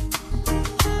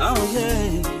 Oh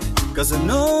yeah. 'Cause I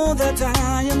know that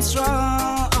I am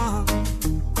strong.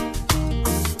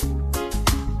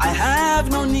 I have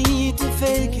no need to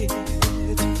fake it.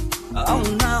 Oh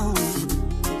no.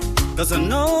 'Cause I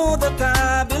know that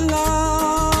I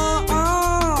belong.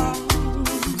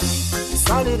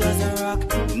 Solid as a rock.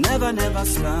 Never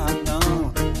stop, no.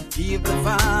 Keep the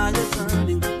fire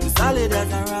burning. Solid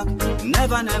as a rock.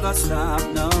 Never stop,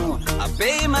 no. I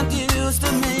pay my dues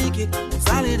to make it.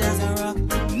 Solid as a rock.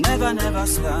 Never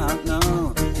stop, no.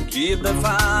 Keep the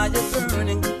fire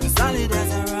burning. Solid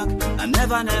as a rock. I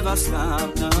never stop,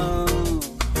 no.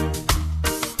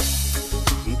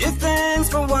 Give thanks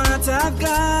for what I've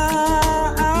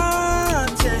got,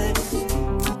 yeah.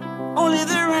 Only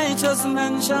the righteous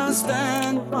man shall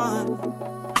stand on.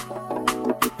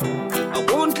 I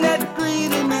won't let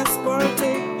greediness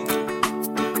partake.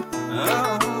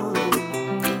 Oh,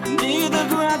 neither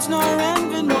grudge nor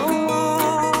envy, no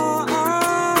one.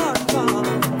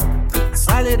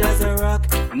 Solid as a rock,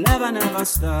 never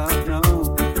stop, no.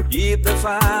 Keep the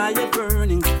fire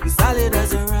burning. Solid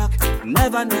as a rock,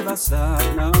 never stop,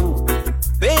 no.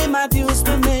 Pay my dues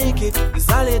to make it.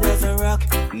 Solid as a rock,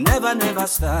 never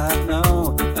stop,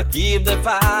 no. I keep the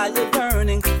fire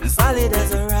burning. Solid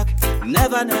as a rock,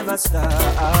 never stop.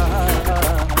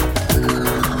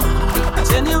 A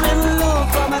genuine love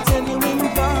from a genuine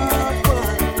heart,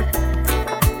 boy.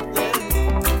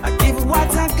 Yeah. I give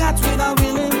what I got with a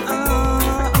willing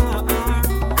heart.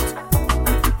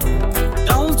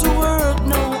 Down to earth,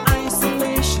 no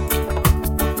isolation.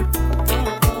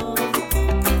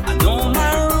 I know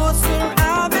my roots where I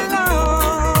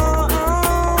belong.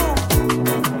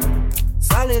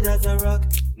 Solid as a rock,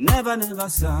 never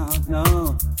stop, no.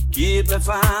 Keep the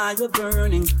fire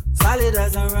burning. Solid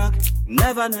as a rock.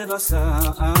 Never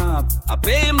stop. I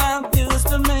pay my dues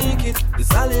to make it.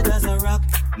 Solid as a rock.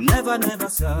 Never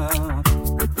stop.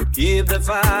 Keep the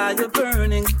fire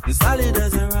burning. Solid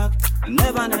as a rock.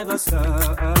 Never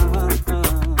stop.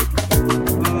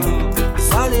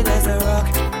 Solid as a rock.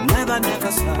 Never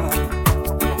stop.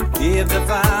 Keep the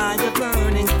fire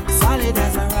burning. Solid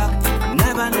as a rock.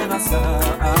 Never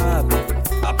stop.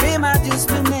 I pay my dues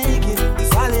to make it.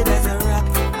 Solid as a rock.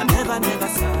 I never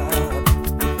stop.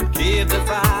 Keep the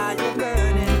fire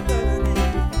burning, burning.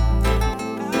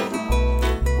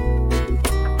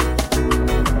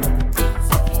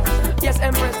 Yes,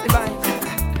 Empress Divine.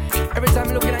 Every time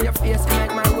I'm looking at your face, you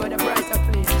make my world a brighter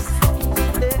place.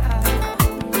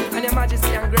 Yeah. And your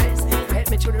majesty and grace, help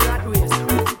me through the right ways.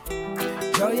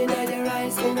 Joy in your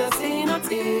eyes, when I see no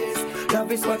tears.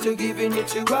 Love is what you're giving it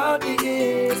throughout the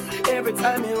years. Every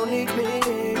time you need me,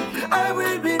 I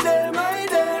will be there, my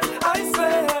dear. I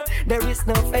swear. There is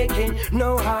no faking,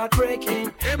 no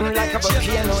heartbreaking. Like a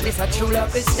volcano, this a true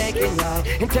love is taking.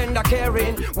 In tender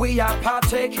caring, we are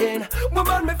partaking.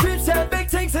 Woman, me feel say big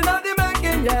things in all the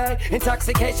making, yeah.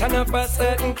 Intoxication of a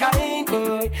certain kind,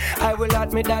 boy. I will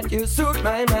admit that you suit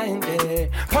my mind, yeah.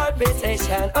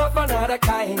 Palpitation of another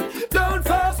kind. Don't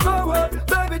fast forward,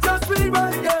 baby, just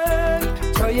rewind, yeah.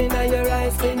 Joy in your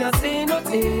eyes, they not see no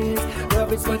tears.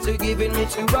 Love is what you're giving me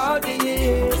throughout the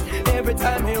years. Every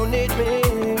time you need me,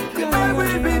 I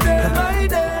will be there, my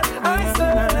dear. I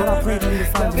swear. But I pray that you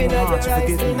find in your heart to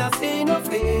forgive me.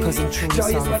 Cause I'm truly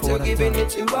sorry for what I've done.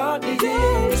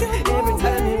 Every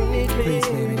time you need me, please,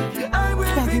 baby, I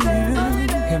will be there, my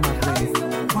dear. hear my plea.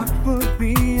 What would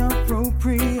be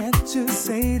appropriate to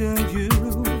say to you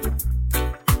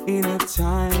in a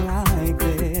time like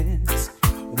this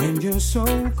when you're so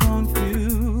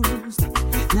confused?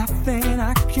 Nothing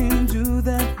I can do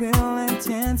that will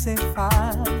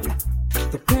intensify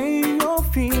the pain you're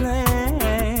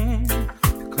feeling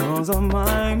because of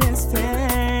my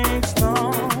mistakes. No,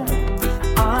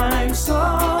 I'm so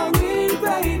sorry,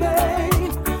 baby.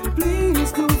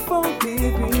 Please do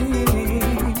forgive me.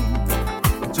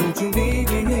 Don't you leave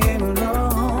me here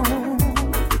alone.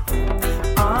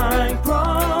 I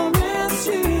promise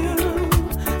you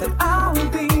that I will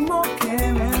be more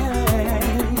caring,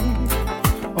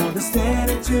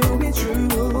 understanding to be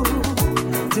true.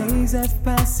 Days have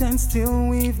passed and still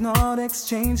we've not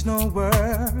exchanged no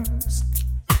words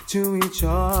to each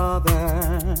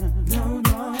other.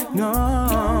 No.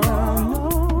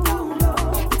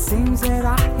 It seems that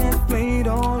I have played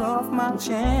all of my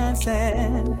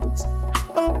chances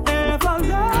of ever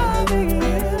loving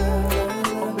you.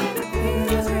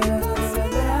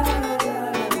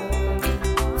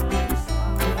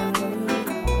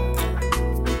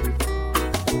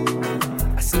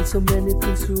 I've seen so many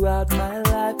things throughout my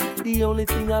life. The only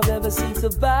thing I've ever seen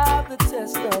survive the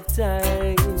test of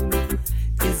time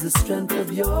is the strength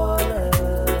of your love.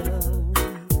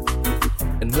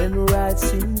 And when right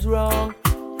seems wrong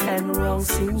and wrong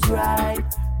seems right,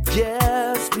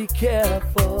 just be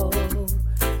careful,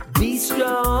 be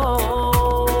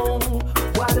strong.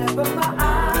 Whatever my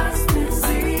eyes can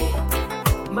see,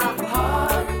 my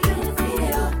heart can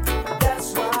feel.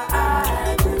 That's why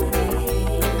I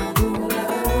believe in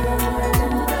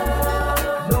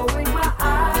love. Knowing my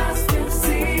eyes can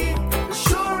see,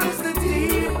 sure as the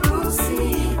deep blue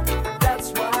sea.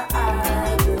 That's why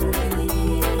I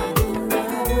believe in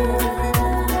love.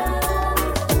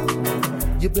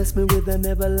 You bless me with an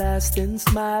everlasting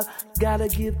smile. Gotta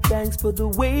give thanks for the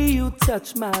way you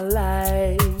touch my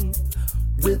life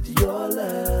with your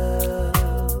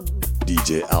love.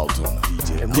 DJ Alton.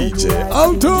 And DJ when right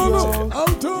Alton. seems wrong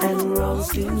and wrong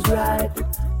seems right,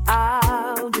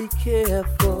 I'll be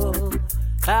careful,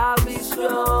 I'll be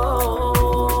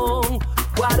strong.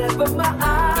 Whatever my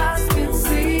eyes can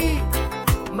see,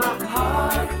 my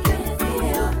heart can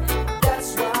feel.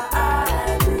 That's why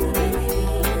I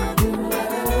believe in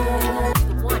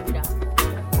love. Wonder.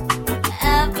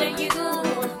 After you,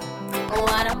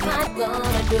 what am I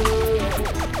gonna do?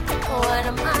 What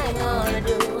am I gonna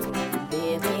do,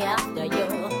 baby, after you?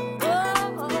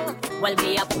 Oh, well,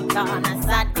 me a put on a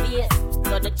sad face,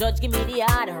 so the judge give me the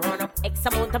order. Run up X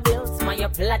amount of bills, my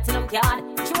platinum card.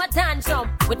 Show a tantrum,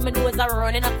 with my nose a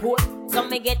running a court. So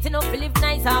me getting up to live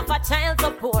nice off a child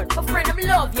support. But friend, I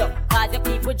love you, cause your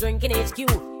people drinking HQ.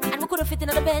 And we could've fit in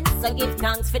the Benz, so give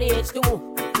thanks for the H2.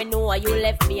 Me know you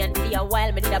left me and for a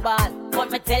while me did a ball.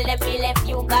 But me tell them me left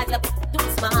you cause you're too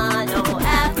small. No,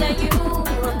 after you,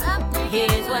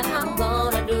 here's what I'm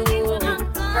gonna do.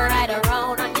 Right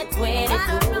around on your 22,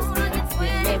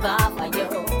 live off of you.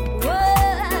 Whoa,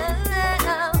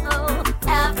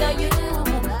 after you,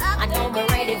 I know me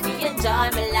ready to enjoy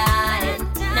my life.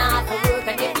 Now for work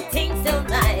and getting things so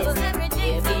nice.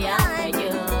 Baby, after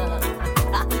you.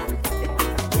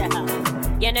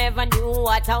 You never knew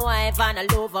what a wife and a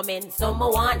lover meant. Some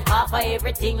want half of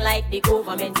everything like the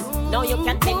government. Now you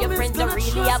can tell your friends you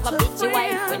really have a bitchy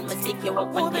wife. When me stick you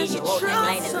up and lay you out like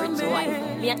line and rich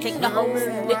wife. Me I take the house,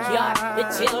 the car, the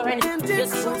children,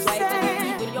 just two wife and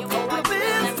the people you go with.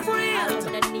 Best friend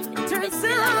turns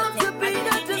out to be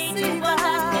the deceiver.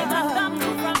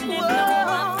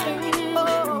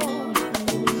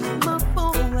 My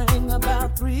phone rang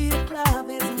about 3 o'clock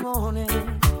this morning.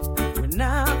 When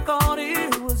I thought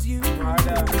it was you,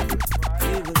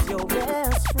 it was your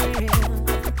best friend.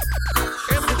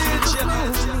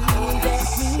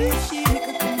 Asked me if she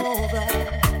could come over.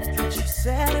 She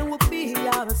said it would be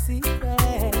out of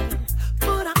secret,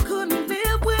 but I couldn't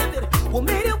live with it. What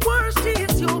made it worse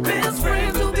is your best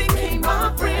friend who became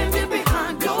my friend. And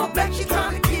behind your back, she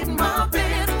trying to get in my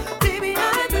bed. Baby,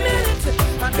 I admit it,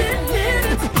 I didn't hit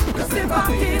it. Cause if I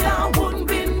did, I wouldn't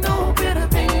be no better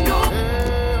than you.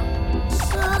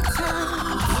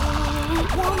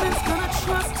 Woman's gonna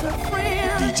trust her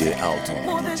friend. DJ Alton.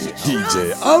 More than she DJ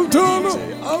trusts Alton.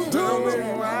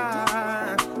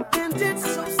 And it's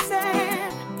so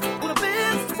sad when a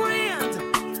best friend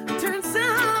turns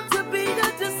out to be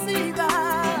the deceiver.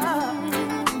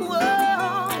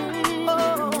 Whoa.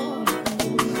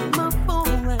 My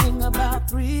phone rang about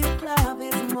 3 o'clock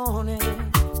this morning.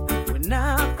 When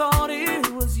I thought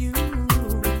it was you,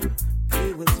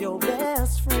 it was your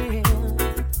best friend.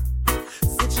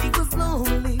 Said she was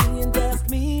lonely and asked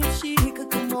me if she could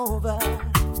come over.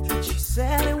 She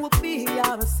said it would be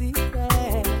out of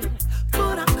secret,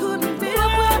 but I couldn't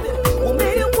live with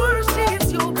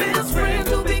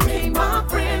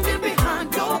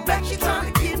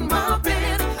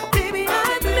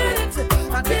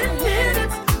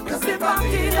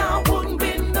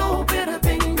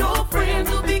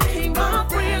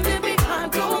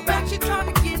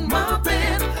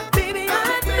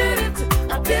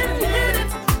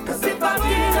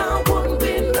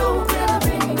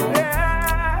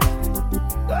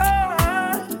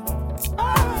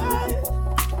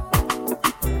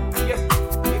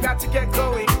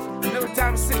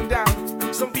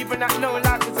not know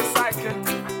life is a cycle.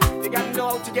 You gotta know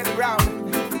how to get around.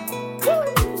 Woo!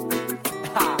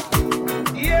 Ha.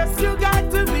 Yes, you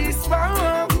got to be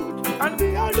strong and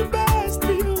be all the best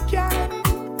you can.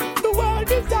 The world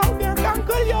is out there,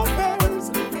 conquer your fears.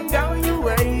 Down you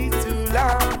way too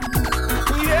long.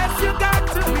 Yes, you got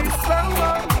to be strong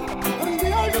and be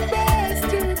all the best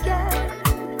you can.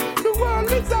 The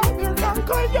world is out there,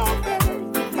 conquer your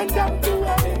fears. And down you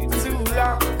way too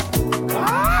long.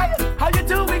 Hi, how you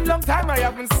doing? Long time I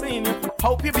haven't seen you.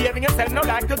 Hope you're behaving yourself now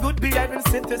like a good behaving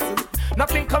citizen.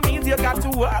 Nothing come easy, you got to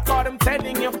work hard, I'm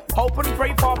telling you. Hope and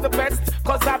pray for the best,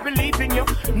 cause I believe in you.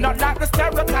 Not like the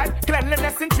stereotype,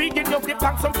 cleanliness intriguing you. Give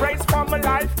thanks and praise for my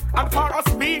life and for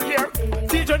us being here.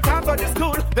 Children can't go to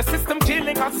school, the system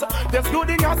killing us. There's good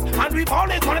in us, and we've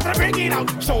always wanted to bring it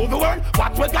out. Show the world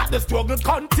what we got, the struggle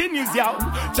continues, yo.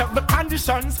 Check the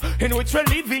conditions in which we're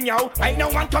living, yo. Ain't no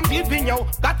one competing, yo.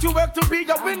 Got to work to be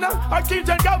a winner. Our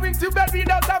children going to bed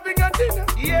without having a dinner.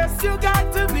 Yes, you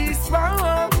got to be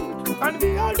strong and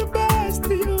be all the best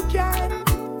you can.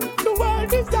 The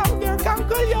world is out there,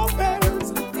 conquer your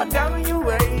fears. And down you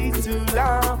way too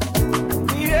long.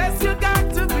 Yes, you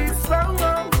got to be strong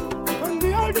and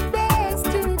be all the best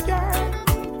you can.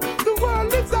 The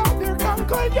world is out there,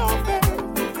 conquer your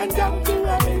fears. And down you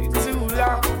way too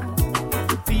long.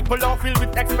 People are filled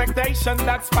with expectation,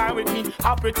 that's fine with me.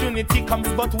 Opportunity comes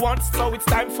but once, so it's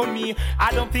time for me.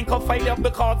 I don't think I'll failure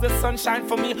because the sun shine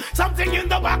for me. Something in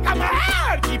the back of my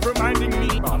head keep reminding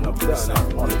me. I'm not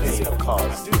done on the pain of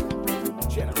cause.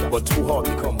 But two hearts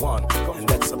become one, and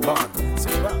that's a bond.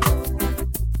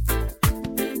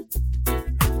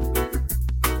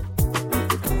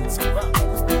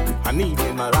 I need you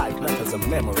in my life, not as a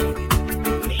memory.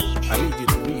 I need you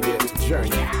to be there to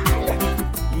journey.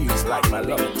 Use like my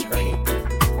love journey.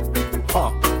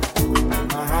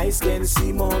 My eyes can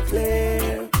see more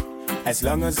clear as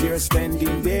long as you're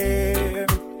standing there.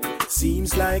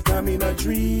 Seems like I'm in a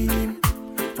dream,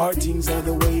 or things are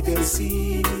the way they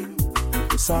seem.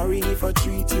 Sorry if I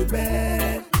treat you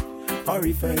bad, or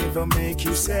if I ever make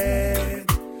you sad.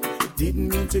 Didn't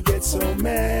mean to get so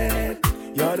mad.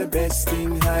 You're the best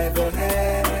thing I ever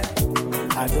had.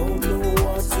 I don't know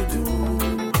what to do.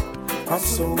 I'm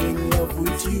so in love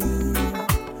with you.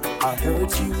 I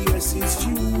hurt you, yes it's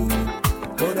true,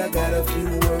 but I got a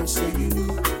few words for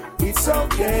you. It's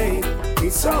okay,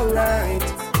 it's alright.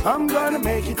 I'm gonna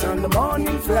make it on the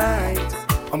morning flight.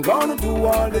 I'm gonna do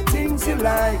all the things you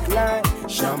like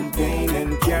champagne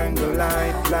and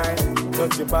candlelight,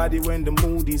 touch your body when the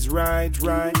mood is right.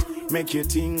 Make you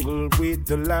tingle with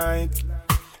the light.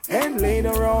 And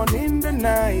later on in the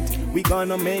night, we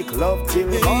gonna make love till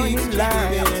morning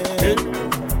light.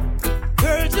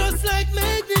 Girl, just like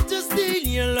magnet, just steal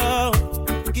your love.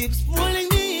 Keeps pulling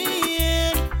me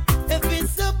in. If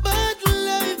it's a battle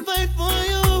I fight for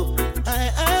you,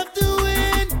 I have to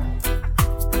win.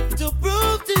 To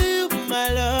prove to you my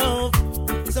love,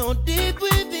 so deep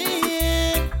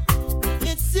within.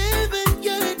 It's even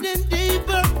getting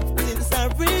deeper since I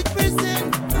reach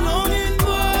present. Longing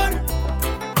for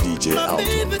DJ my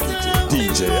baby to love me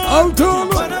DJ more. Alton.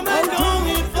 What am I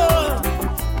longing for?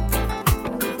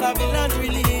 Babylon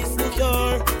release the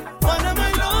door. What am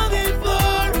I longing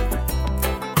for?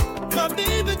 My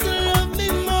baby to love me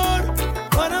more.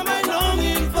 What am I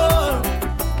longing for?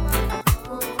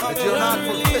 Babylon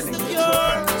release the door.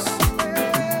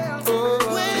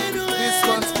 This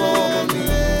one's for me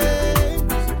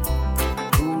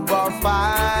who are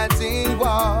fighting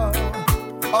war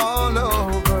all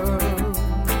over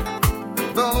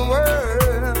the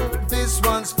world. This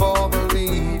one's for the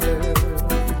leaders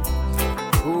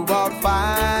who are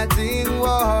fighting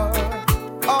war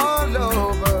all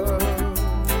over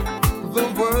the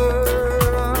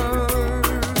world.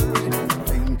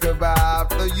 Think about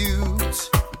the youths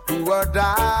who are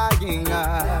dying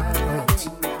out,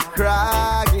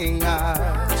 crying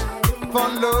out for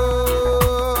love.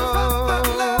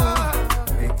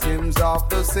 Victims of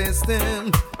the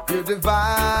system, you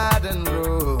divide and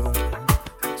rule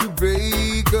to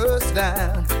break us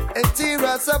down and tear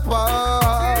us apart.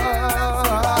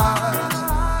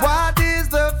 What is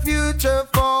the future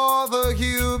for the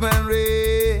human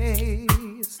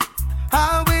race?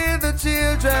 How will the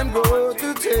children grow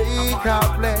to take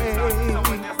our place?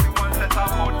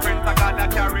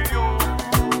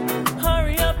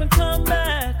 Hurry up and come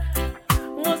back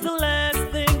was the last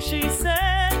thing she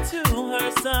said to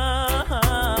her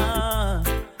son.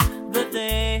 The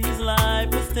day his life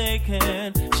was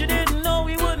taken, she didn't know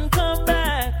he wouldn't come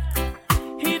back.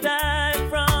 He died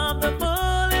from the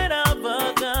bullet of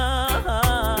a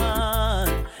gun,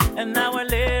 and now our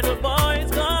little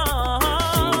boy's gone.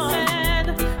 She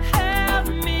said, help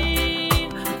me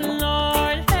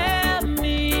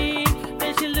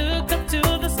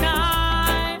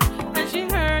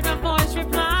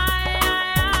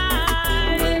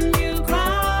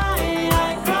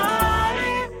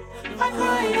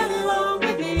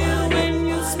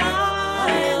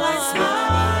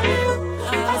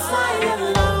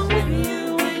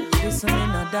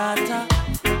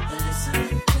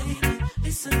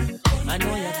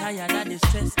tired of the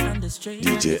stress and the strain.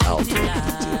 DJ Alton.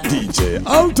 DJ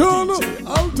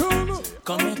Alton.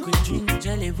 Come make we drink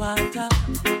jelly water.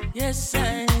 Yes,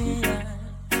 I.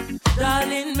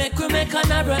 Darling, make we make a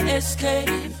narrow escape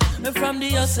from the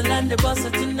hustle and the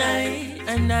bustle tonight.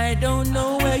 And I don't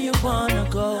know where you wanna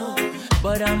go,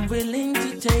 but I'm willing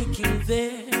to take you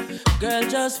there. Girl,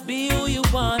 just be who you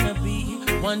wanna be.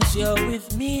 Once you're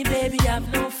with me, baby,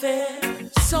 have no fear.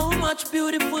 So much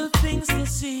beautiful things to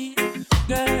see.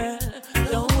 Girl,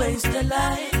 don't waste a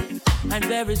life. And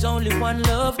there is only one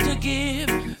love to give.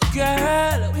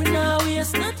 Girl, we now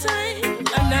waste no time.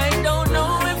 And I don't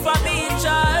know if I beach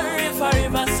or if I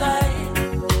riverside.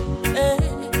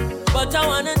 But I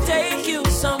wanna take you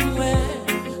somewhere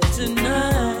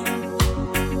tonight.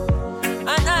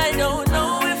 And I don't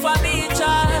know if I beach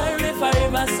or if I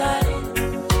riverside.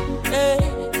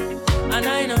 And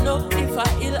I don't know if I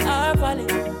hill or valley.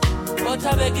 But I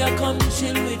beg you come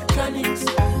chill with chronics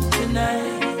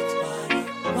tonight.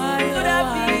 Why would I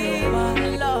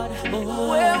be, Lord?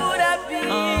 Where would I be?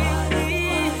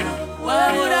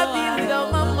 Where would I be without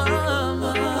my mama?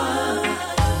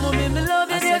 Mommy, me love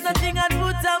you, there's nothing I'd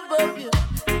put above you.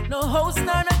 No house,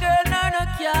 nor no girl, nor no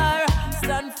car.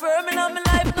 Stand firm in my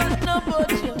life, nothing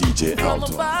about you. DJ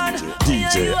Alton.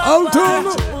 DJ Alton.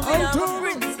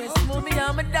 Mommy,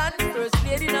 I'm a dance. First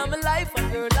lady in my life, a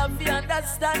girl I feel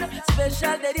understand.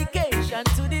 Special dedication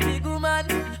to the big woman.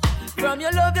 From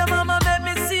your love, your mama made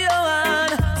me see your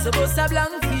one. Supposed to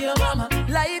blank for your mama,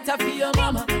 lighter for your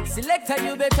mama. Selector,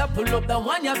 you better pull up the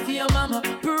one you for your mama.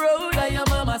 Proud of your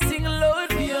mama, sing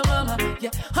loud for your mama.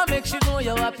 Yeah, I make sure know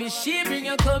you're happy. She bring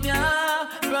you come here.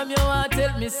 From your heart,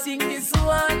 tell me sing this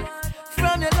one.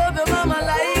 From your love, your mama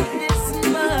like this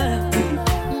man.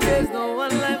 There's no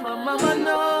one like my mama,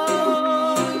 no.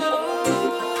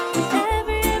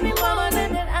 Every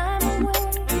morning that I'm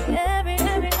awake,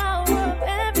 every hour,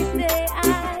 every day, I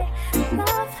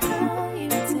love how you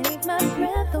take my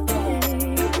breath away.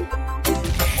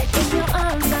 In your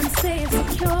arms I'm safe,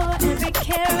 secure, every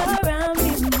care around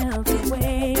me melts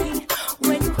away.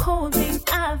 When you hold me,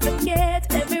 I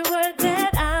forget every word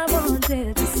that I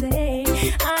wanted to say.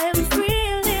 I am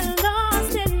really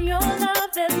lost in your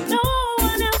love, there's no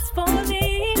one else for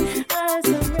me. I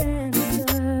surrender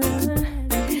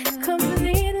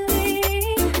completely.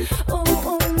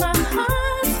 Oh, my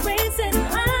heart's racing,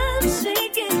 I'm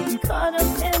shaking, caught up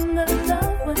in the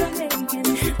love we're making.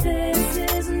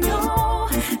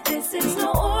 This is no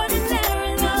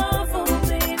ordinary love, oh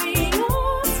baby.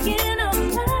 Your skin on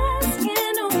my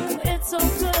skin, oh, it's so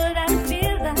good I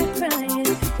feel like crying.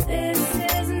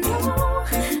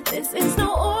 This is no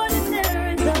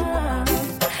ordinary love.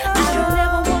 I don't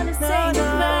ever wanna say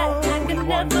goodbye. I can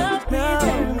never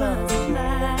pretend my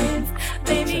life.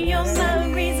 Baby, you're my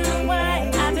reason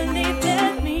why I believe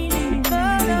that meaning. No.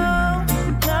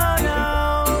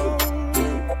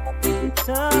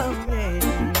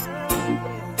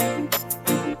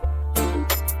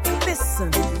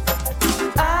 Listen,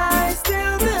 I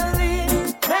still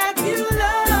believe that you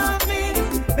love me,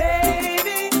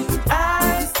 baby. I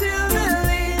still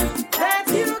believe that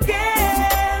you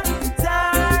care,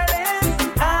 darling.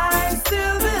 I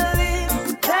still believe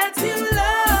that you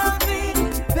love me,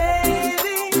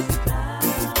 baby.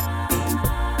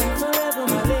 Forever,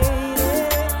 my lady.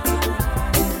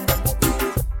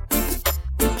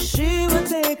 She would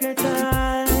take her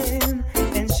time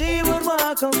and she would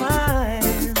walk a mile,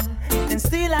 and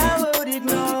still I would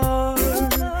ignore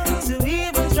to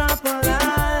even drop a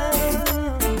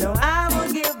line. No, I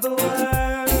would give the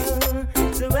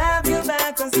world to have you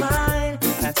back as mine.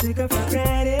 I took her for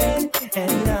granted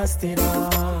and lost it all.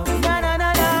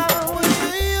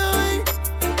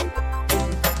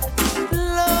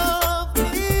 Love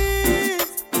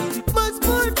is much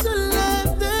more to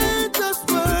life than just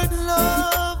word.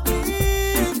 Love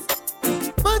is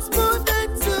much more than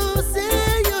to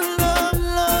say you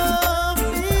love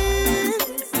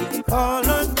is. Call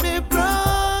on me,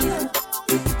 brother.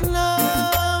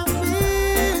 Love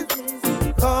is.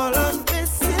 Call on me,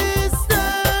 sister.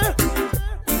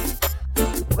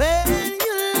 When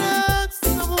you love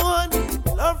someone,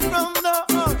 love from the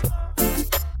heart.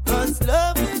 'Cause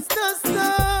love is the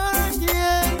start,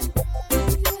 yeah.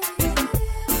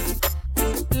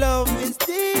 Love is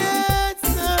the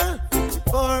answer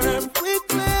for every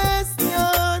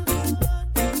question.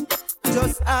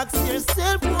 Just ask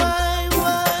yourself why.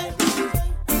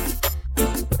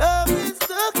 Love is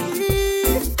the key.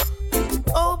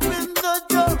 Open the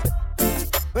door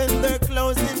when they're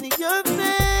closing your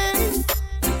face.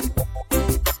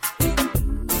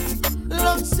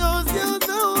 Love shows you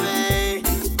the way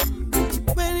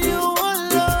when you are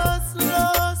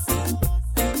lost.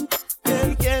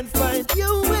 They can't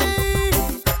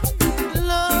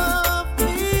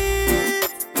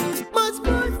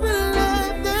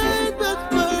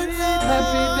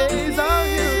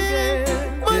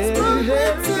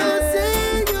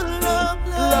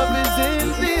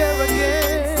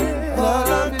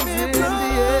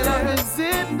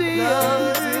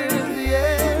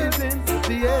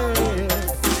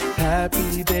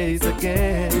happy days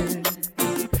again.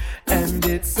 And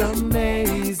it's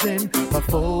amazing, my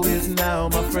foe is now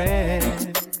my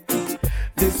friend.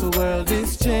 This world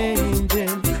is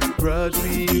changing, grudge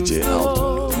we used to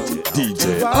hold.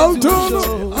 DJ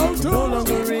Alton, no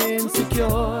longer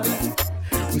insecure.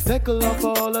 We cycle off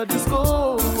all of the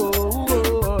score.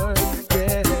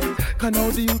 Yeah, can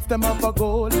all the youths them have a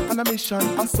goal and a mission,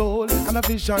 a soul and a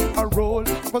vision, a role,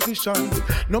 a position.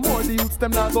 No more the youths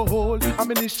them not go hold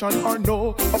ammunition or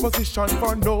no opposition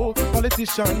for no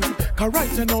politician. Cause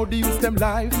right now the youths them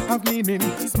life have meaning,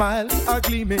 smiles are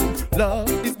gleaming, love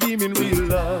is beaming, real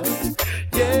love.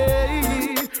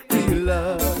 Yeah, real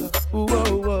love. Ooh,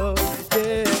 oh, oh,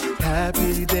 yeah,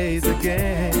 happy days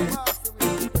again.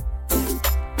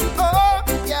 Oh,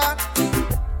 yeah.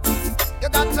 You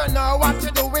got to know what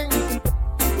you're doing.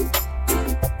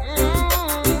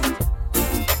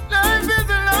 Life is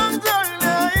a long journey.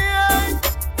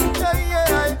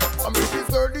 I'm really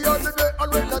early on the day, and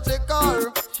when I check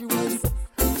her, she was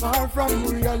far from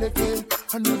reality.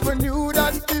 I never knew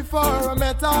that before I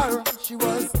met her. She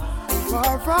was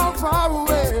far, far, far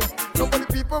away. Nobody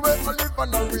people will live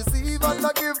and I receive and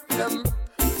I give them.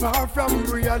 Far from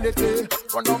reality.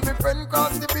 One of my friends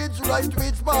crossed the beach, right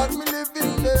which part me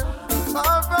living there.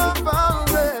 Far, far, far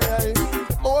away.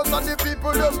 Most of the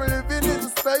people them living in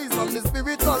space, and the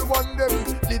spiritual one them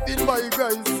living by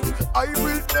grace. I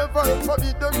will never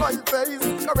forbid them my face.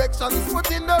 Corrections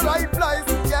put in the right place.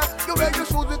 Yeah, you wear your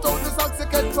shoes without the socks you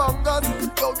get fungus.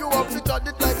 So you have to judge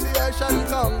it like the Asian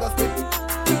Congress.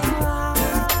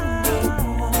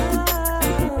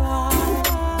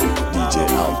 DJ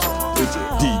Alton,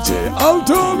 DJ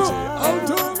Alton.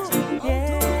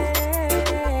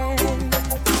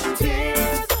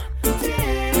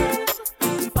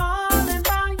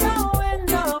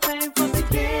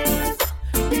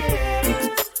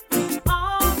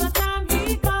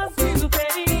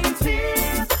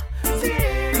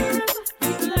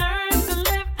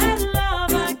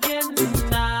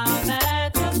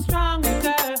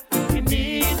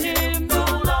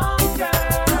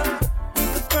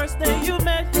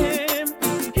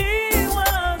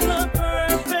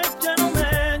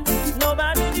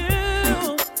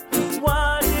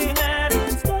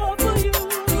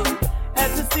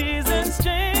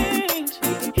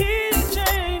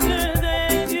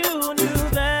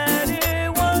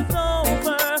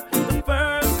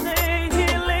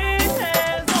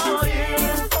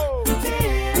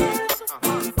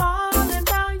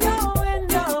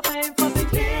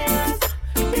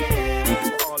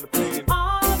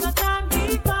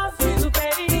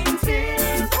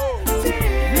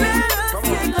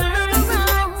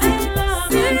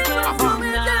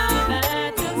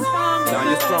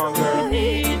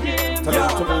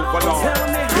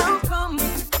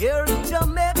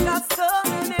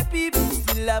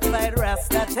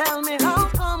 Tell me how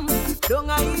come Down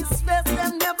a East West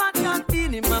them never can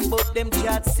feel him and but them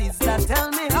chat sister. Tell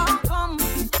me how come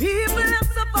people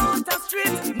left support the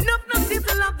street enough not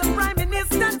to love the Prime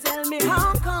Minister. Tell me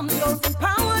how come those in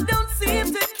power don't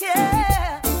seem to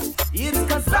care. It's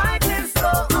cause life is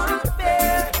so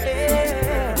unfair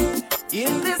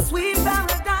in this sweet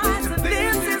paradise, and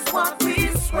this is what we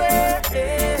swear.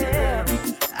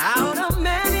 Out of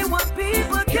many one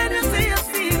people, can you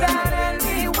see that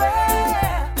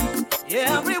anywhere?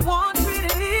 Everyone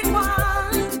treated equal,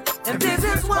 and this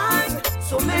is why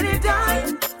so many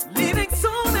die, leaving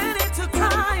so many to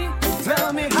cry.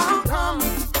 Tell me how come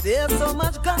there's so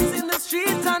much guns in the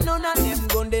streets and none of them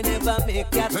gun they never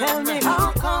make ya. Tell me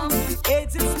how come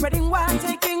AIDS is spreading wild,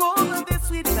 taking over this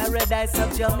sweet paradise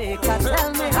of Jamaica.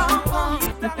 Tell me how come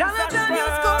the dollar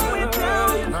is going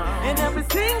down and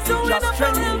everything's going up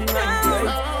and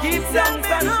down. Keep telling me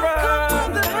how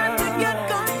come the hurt to get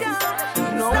gone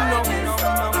down. No.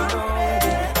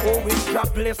 Oh, we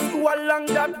God bless you along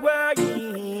that way.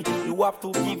 You have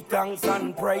to give thanks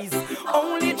and praise.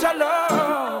 Only your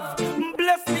love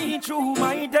bless me through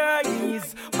my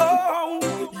days. Oh,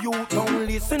 you don't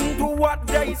listen to what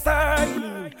they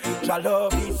say. Your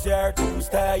love is here to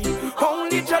stay.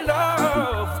 Only your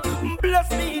love bless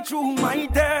me through my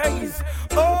days.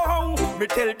 Oh, me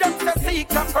tell them to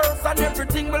seek a first and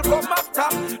everything will come after.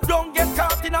 Don't get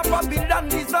caught in a Babylon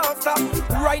disaster.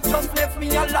 Righteousness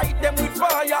me I light them with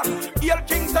fire. Hail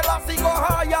King Selassie go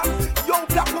higher. Yo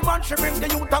black woman she bring the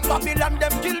youth and Babylon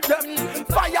them kill them.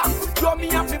 Fire, yo me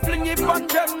have to fling it on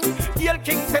them. Hail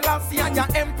King Selassie and your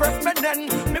Empress Menen.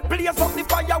 Me blaze up the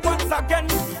fire once again.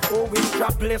 Oh, we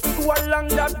shall bless you along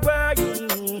that way.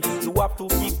 You have to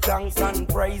give thanks and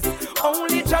praise.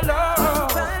 Only your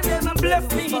love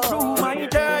bless me through my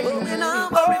day.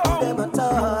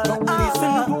 Oh, don't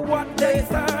listen to what they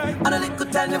say. And a little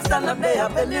time when them stand up there,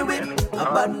 belly whip. A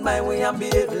bad mind we am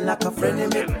behaving like a friend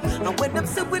of me. And when them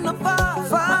say we no fall,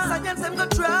 science them go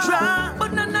try.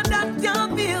 But none of that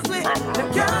can feel me. They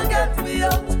can't get me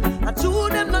out. I true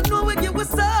them not know we give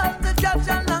us up to judge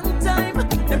a long time.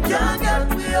 They can't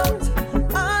get me out.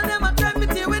 All them a try to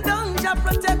tear we down, just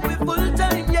protect we full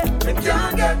time. Yeah, they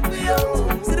can't get me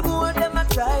out. See the more them a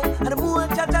try, and the more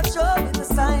judge show me the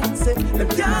signs. Say they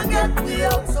can't get me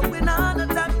out. So we not no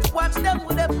time to watch them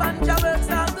with their panja works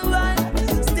all the while.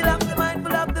 Still have the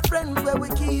mindful of the friends where we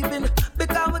keeping,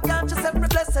 because we can't just every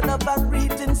blessing of our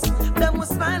greetings. Them was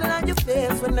smiling at your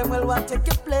face when them will want to take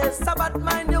your place. So bad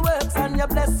mind your works and your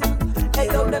blessing. Hey,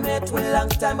 yo, them hate we long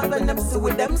time, and when them see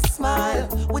with them smile,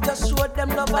 we just show them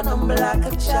love and humble like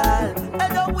a child.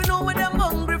 Hey, yo, we know what them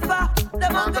hungry for.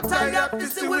 Them hunger tired to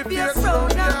see we face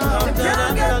round now. They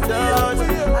can't get me out.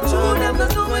 I show them the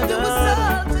know when you was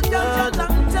salt to judge a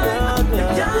long time. They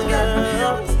can't get me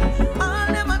out. All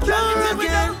them a try to we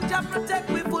don't just protect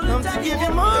we full time. Come to give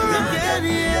you more again,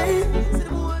 yeah.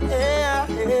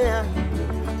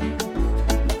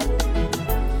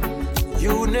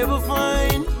 You never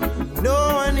find no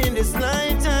one in this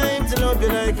lifetime to love you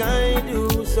like I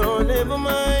do, so never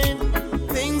mind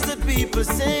things that people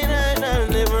say that I'll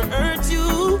never hurt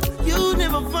you. You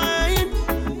never find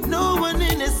no one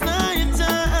in this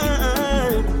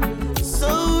lifetime,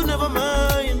 so never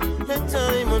mind. Let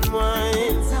time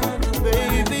unwind,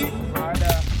 baby.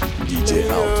 DJ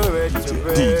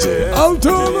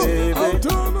Alton.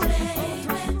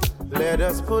 Let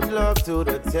us put love to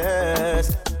the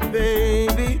test,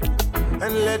 baby.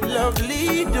 And let love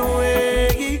lead the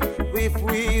way if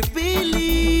we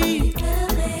believe.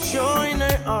 Join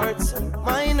our hearts and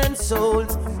mind and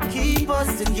souls, keep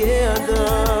us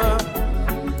together.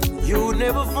 You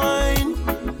never find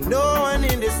no one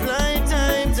in this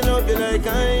lifetime to love you like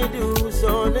I do,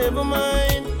 so never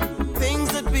mind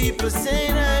things that people say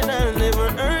that I'll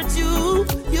never hurt you.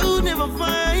 You never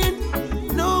find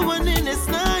no one in this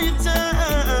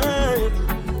lifetime,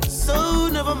 so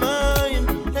never mind.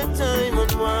 Let time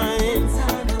unwind,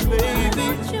 baby.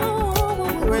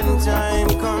 When time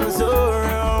comes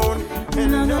around,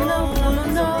 and no,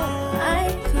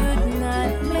 I could not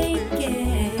make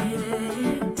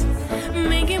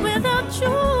it without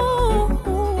you.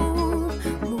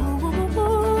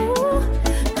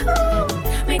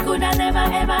 Me could I never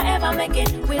make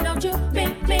it without you. Me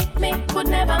could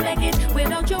never make it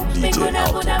without you. Me could I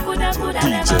never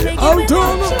make it without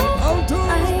you.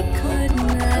 I could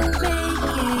not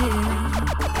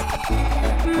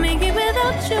make it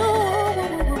without you.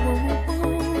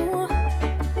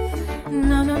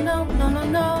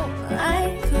 No, I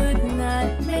could not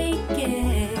make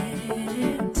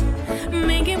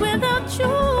it without you.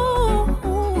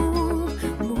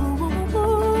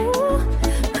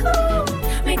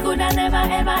 Me could I never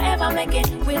make it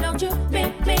without you.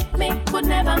 Me could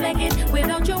never make it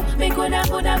without you. Me could I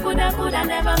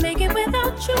never make it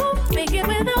without you. Make it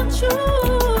without you.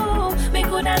 Me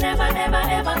could I never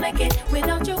make it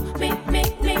without you. Me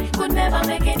could never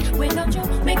make it without you.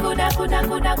 Me could I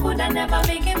never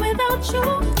make it without you.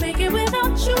 Make it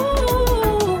without you.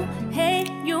 Hey,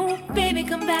 you, baby,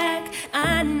 come back.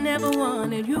 I never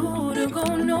wanted you to go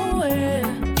nowhere.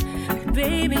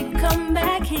 Baby, come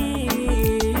back here.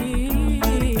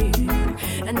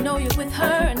 I know you're with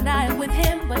her and I'm with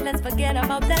him, but let's forget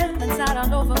about them and start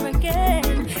all over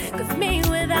again. Cause me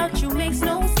without you makes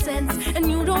no sense, and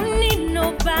you don't need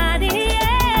nobody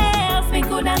else. Me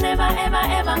could I never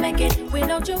make it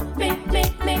without you. Me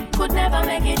could never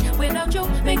make it without you.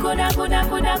 Me could I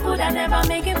never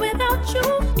make it without you.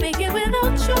 Make it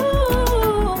without you.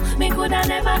 Me could I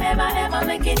never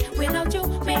make it without you.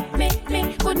 Me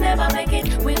could never make it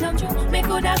without you. Me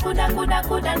could I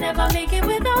never make it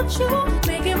without you.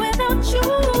 Make it without you.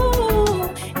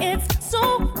 It's so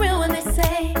real when they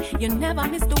say you never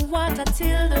miss the water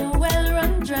till the well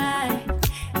run dry.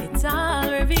 It's all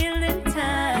revealed in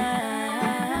time.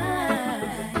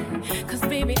 Cause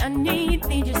baby, I need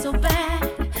you so bad.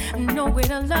 No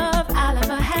greater love I'll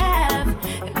ever have.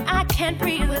 And I can't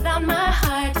breathe without my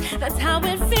heart. That's how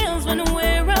it feels when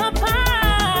we're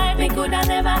apart. Me could I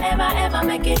never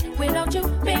make it without you.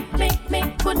 Me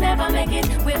could never make it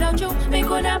without you. Me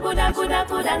could I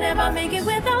never make it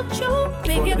without you.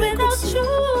 Make it without you.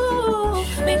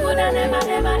 Me could I never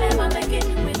make it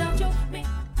without you.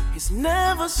 He's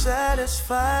never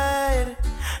satisfied,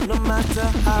 no matter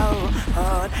how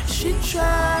hard she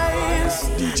tries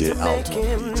to make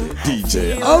him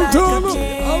feel like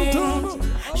a king.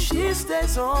 She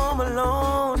stays home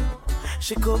alone.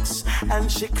 She cooks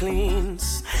and she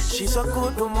cleans. She's a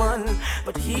good woman,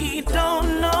 but he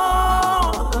don't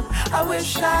know how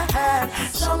wish I had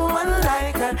someone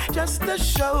like her just to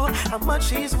show how much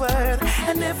she's worth.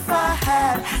 And if I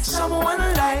had someone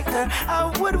like her, I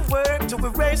would work to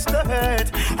erase the hurt.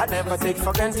 I never take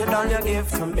for granted all you give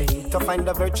to me. To find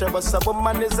a virtuous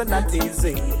woman is not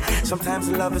easy. Sometimes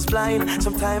love is blind,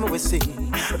 sometimes we see.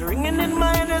 But ringing in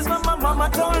my ear is what my mama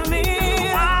told me.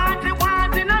 Want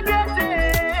it, I get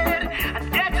it. And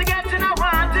get it, I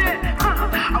want it. I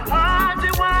want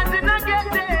it, I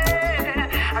get it.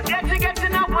 I get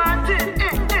it, I want it.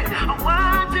 I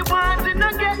want it,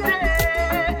 I get it.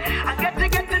 I get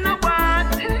it, I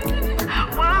want it.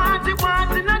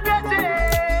 Want it, I get it.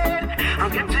 I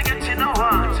get it, I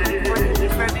want it.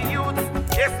 Defend the youth.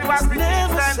 Yes, you have to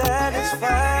never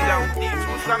satisfied. You don't teach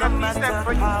who's gonna teach them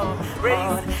for you.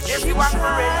 Raise. Yes, you have to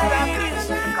raise them.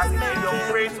 Cause they don't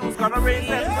raise who's gonna raise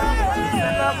them for you.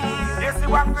 Yes, you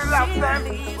have to love them.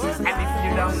 And if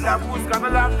you don't love, who's gonna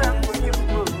love them for you?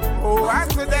 Oh, and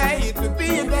today it would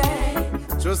be a day,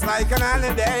 just like an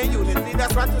holiday. Unity,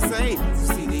 that's what to say. You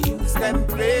see the youths them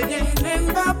playing in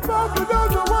the park. You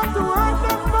don't know what to want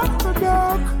them but the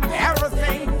dark.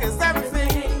 Everything is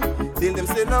everything. Till them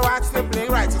still no watch them play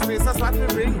righteousness, that's what we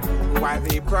bring. Why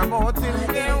they promoting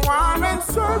their warm and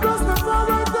service, the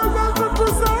power to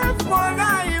preserve more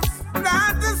life.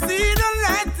 Plant the seed and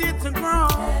let it grow.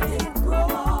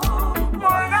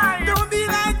 More life. Don't be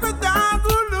like the dog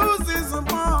who loses a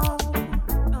bone.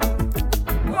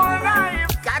 More life.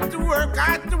 Got to work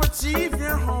hard to achieve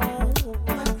your home.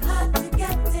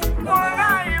 More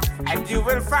life. And you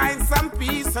will find some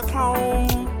peace at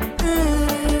home.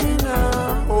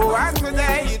 Oh, and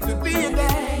today it will be a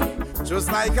day,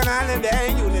 just like an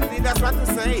holiday. Unity, that's what to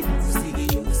say. You see the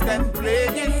youths them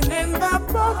playing in the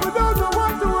park. We don't know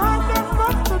what to want them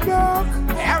but the dark.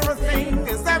 Everything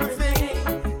is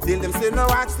everything. Till them still no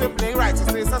watch to play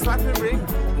righteousness, that's what we bring.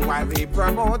 While they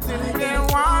promoting their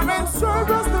warm and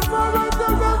service, the power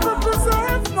to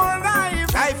preserve more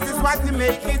life. Life is what you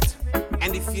make it.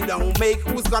 And if you don't make,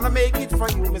 who's gonna make it for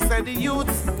you? Me say the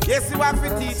youths. Yes, you have to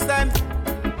teach them.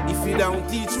 If you don't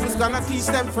teach, who's gonna teach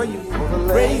them for you?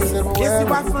 Raise, yes, you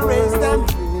have to raise them.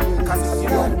 Cause if you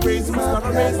don't raise, who's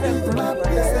gonna raise them for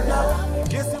you?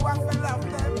 Yes, you have to love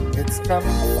them. It's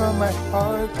coming from my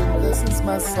heart, and this is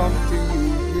my song to you.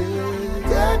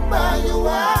 Yeah. Take by you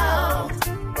out,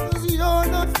 cause you're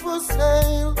not for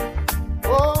sale.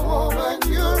 Oh, woman,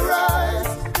 you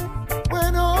rise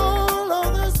when all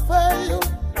others fail.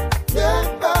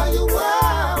 Take by you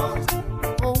out,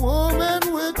 a woman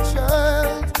with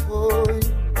child, boy.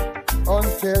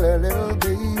 Until her little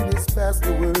baby's past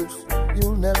the worst,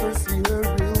 you'll never see her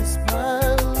real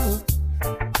smile.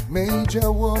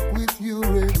 Major walk with you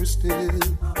every step,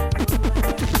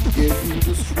 give you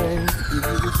the strength, give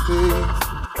you the faith,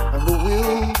 and the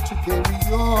will to carry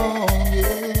on.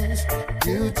 Yes,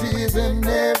 beauty is in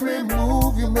every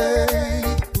move you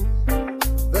make.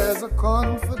 There's a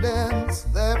confidence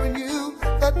there in you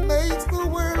that makes the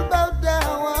world bow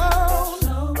down.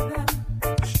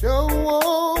 Show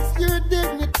off your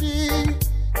dignity,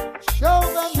 show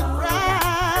them your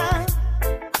pride.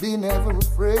 Be never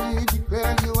afraid,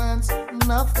 declare your answer,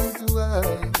 nothing to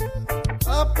hide.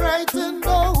 Upright and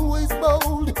always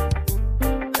bold,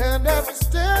 and ever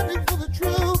standing for the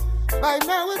truth. By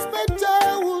now it's been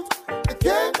told, they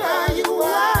can't buy you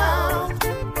out.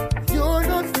 You're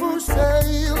not for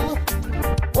sale,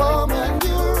 woman,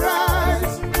 you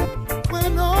rise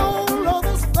when all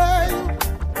others fail.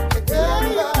 They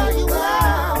can't buy you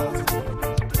out,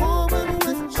 woman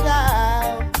with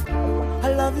child. I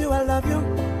love you,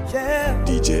 yeah.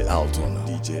 DJ Alton,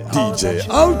 DJ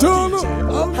Alton.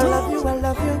 I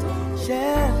love you,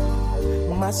 yeah.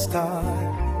 My star,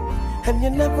 and you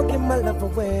never give my love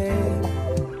away.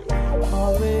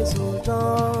 Always hold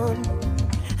on,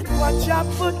 and watch I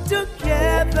put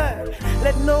together.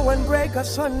 Let no one break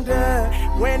us under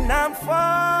when I'm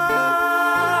far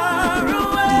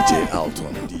away. DJ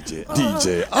Alton,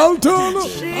 DJ Alton.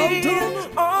 She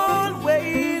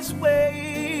always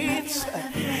waits,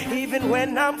 even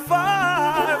when I'm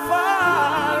far,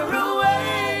 far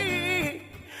away.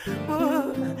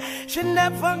 She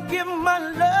never give my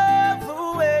love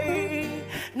away.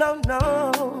 No,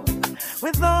 no.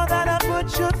 With all that I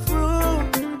put you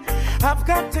through, I've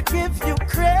got to give you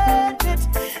credit,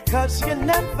 cause you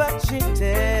never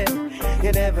cheated.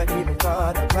 You never even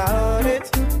thought about it.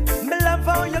 Me love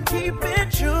how you keep it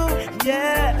true,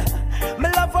 yeah. Me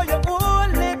love how you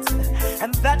hold it,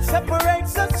 and that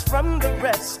separates us from the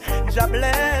rest. God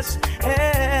bless,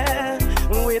 yeah.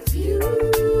 With you,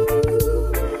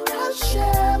 I'll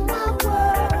share my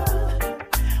world.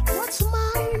 What's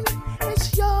mine is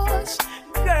yours,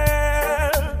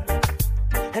 girl.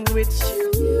 And with you,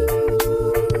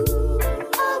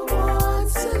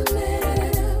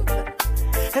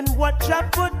 and what you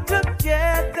put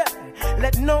together,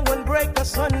 let no one break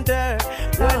us under.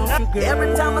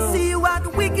 Every time I see you, I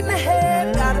get weak in the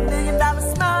head. Got $1 million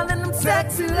smile and them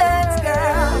sexy legs,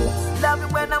 girl. Love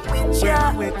it when I'm with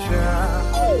ya.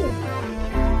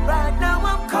 Right now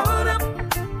I'm caught up,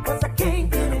 'cause I can't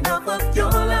get enough of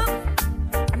your love.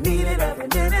 I need it every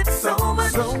minute so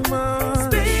much.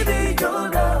 Baby, your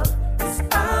love is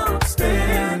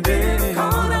outstanding.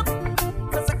 Caught up,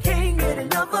 'cause I can't get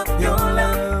enough of your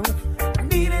love. I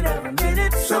need it every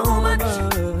minute so much.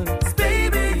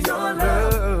 Baby, your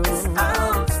love is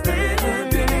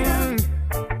outstanding.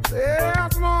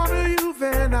 There's more to you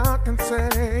than I can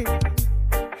say.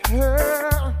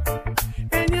 Yeah.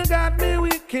 And you got me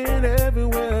weak in every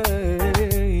way.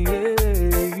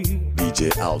 DJ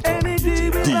Alton.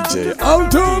 DJ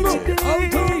Alton.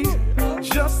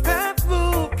 Just that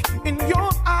look in your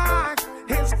eyes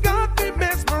has got me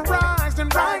mesmerized,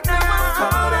 and right now I'm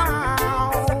caught up.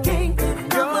 I can't get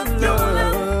enough of your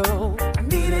love. I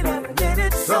need it every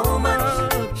minute so much.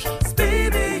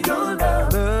 Baby, your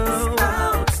love is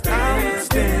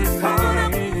outstanding. Caught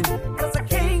up, 'cause I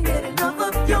can't get enough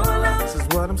of your love. This is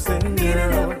what I'm saying. Need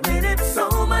it every minute so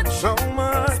much. So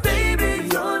much. Baby,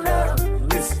 your love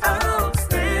is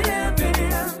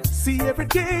outstanding. See, every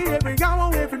day, every hour,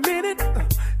 every minute.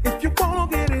 If you wanna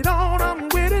get it on, I'm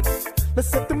with it. Let's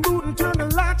set the mood and turn the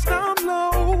lights down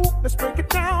low. Let's break it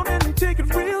down and take it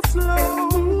real slow.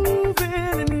 Move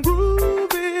it and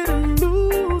groove it and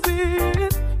lose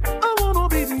it. I wanna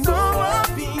be so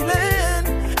Feeling,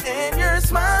 and your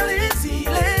smile is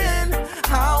healing.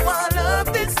 How I love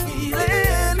this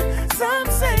feeling. Some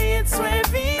say it's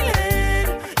revealing.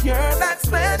 You're that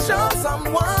special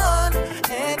someone,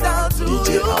 and I'll do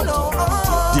you no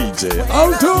harm. DJ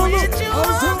Alton.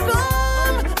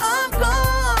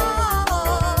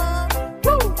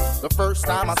 The first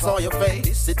time I saw your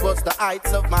face, it was the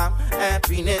heights of my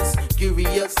happiness.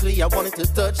 Curiously, I wanted to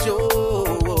touch you.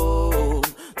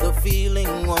 The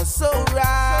feeling was so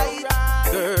right.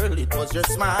 Girl, it was your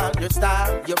smile, your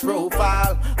style, your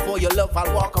profile. For your love,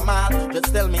 I'll walk a mile.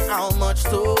 Just tell me how much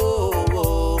to.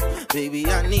 Baby,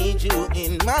 I need you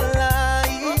in my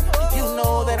life. You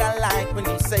know that I like when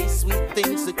you say sweet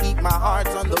things to keep my heart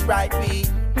on the right beat.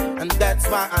 And that's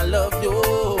why I love you.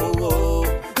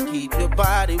 Keep your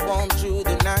body warm through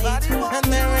the night. And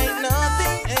there ain't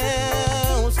nothing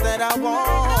else that I want.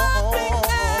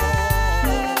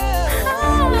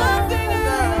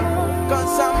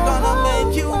 'Cause I'm gonna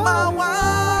make you my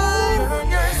wife.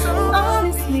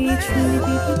 Honestly, truly,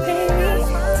 baby, baby,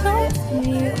 touch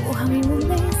me, oh how you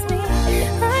amaze me.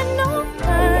 I know I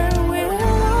will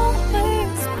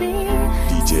always be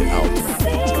DJ Alton.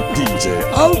 DJ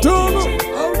Alton.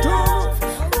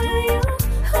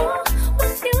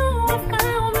 with you. I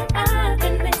found what I've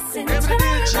been missing. Turn the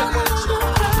world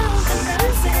around and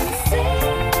I'm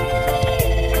sincere.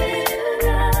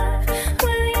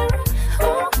 With you,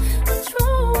 the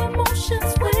true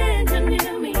emotions when you're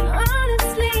near me.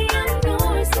 Honestly, I'm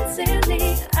yours sincerely.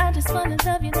 I just wanna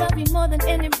love you more than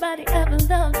anybody ever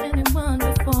loved anyone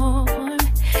before.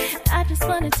 I just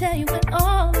wanna tell you with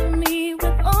all of me,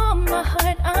 with all my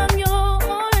heart, I'm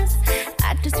yours.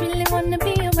 I just really wanna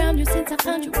be around you since I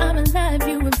found you. I'm alive,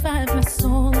 you revive my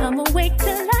soul. I'm awake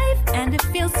to life, and it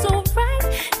feels so right.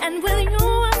 And with you,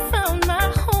 I found my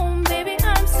home, baby.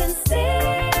 I'm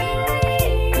sincere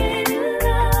in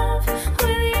love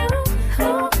with you.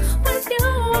 With you,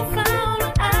 I found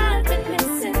what I've been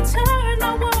missing. Turn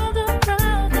my world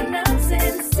around, and I'm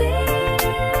sincere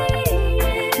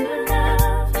in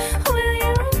love with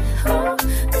you.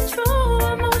 The true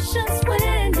emotions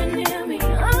when you're near me.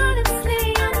 Honestly,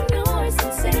 I'm yours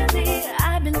sincerely.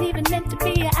 I believe in meant to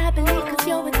be. I believe 'cause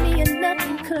you're with me and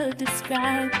nothing could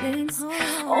describe this.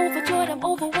 Overjoyed, I'm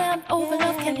overwhelmed,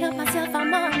 overloved, can't help myself.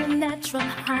 I'm on a natural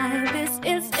high. This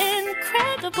is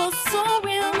incredible, so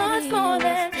real, much more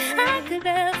than I could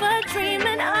ever dream.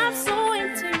 And I'm so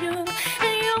into you,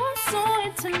 and you're so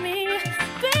into me,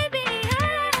 baby.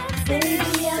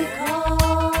 I'm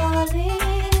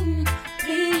calling.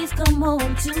 Please come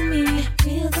home to me.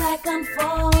 Feels like I'm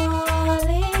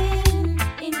falling.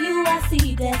 In you, I see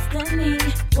destiny.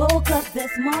 Woke up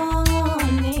this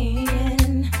morning.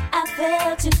 I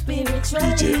felt you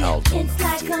spiritually. DJ Alton. It's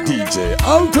like I'm DJ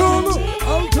Alton.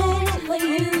 for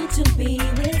you to be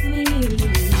with me.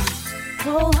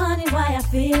 Oh, honey, why I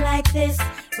feel like this?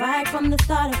 Right from the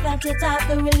start, I felt it out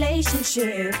the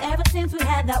relationship. Ever since we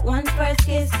had that one first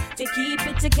kiss, to keep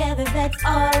it together, that's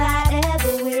all I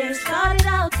ever wish. Started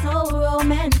out so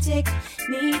romantic,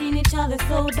 needing each other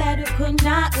so bad we could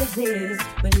not resist.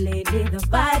 But lately the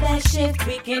vibe has shifted,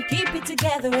 we can't keep it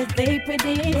together as they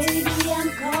predict. Baby,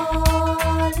 I'm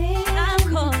calling,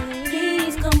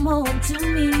 please come home to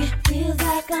me. Feels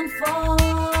like I'm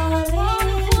falling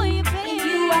for you, baby. In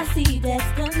you I see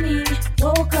destiny.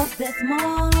 Woke up this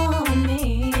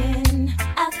morning,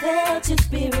 I felt you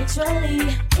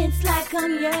spiritually. It's like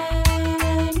I'm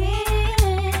yearning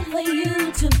for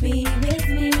you to be with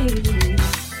me.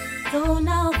 So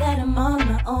now that I'm on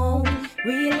my own,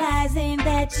 realizing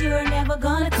that you're never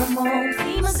gonna come home.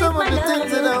 Seems as if my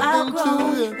love will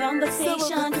outgrow.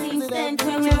 Conversation seems tense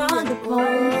when we're on the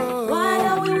phone. Why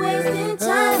are we wasting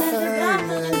time as if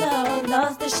after the love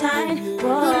lost the shine? Boy,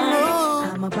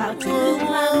 I'm about to lose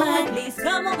my mind. Please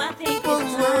come home, I think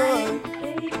it's time.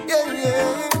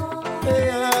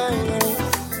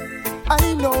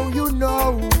 I know you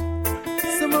know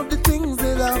some of the things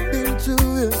that I've been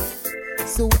through.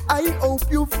 So I hope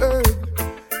you've heard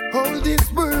all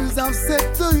these words I've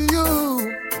said to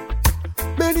you.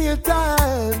 Many a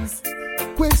times,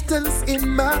 questions in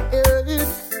my head,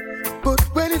 but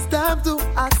when it's time to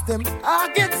ask them, I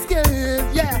get scared.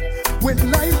 Yeah, when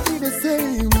life be the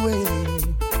same way.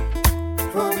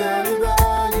 From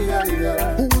everybody,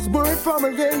 who's born from a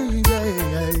lady,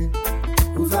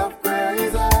 who's up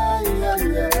crazy.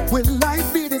 When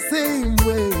life be the same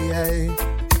way.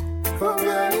 From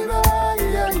everybody,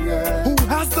 who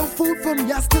has the food from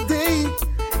yesterday,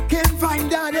 can't find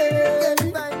that it.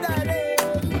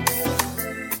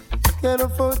 Can't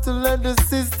afford to let the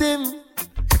system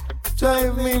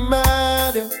drive me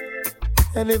mad.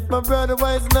 And if my brother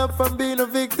wising up from being a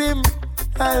victim,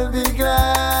 I'll be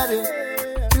glad.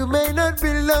 You may not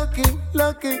be lucky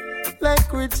like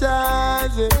we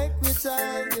charge it.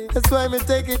 That's why me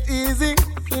take it easy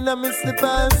in a my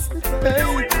slippers. Hey,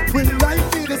 will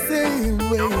life be the same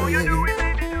way?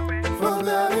 From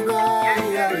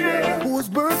everybody, who's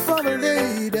birth from a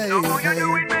lady,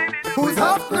 who's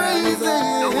half crazy.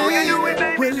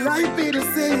 Will life be the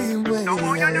same way?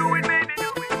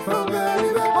 From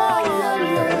everybody.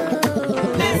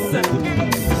 Listen,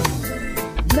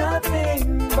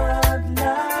 nothing but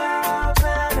love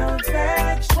and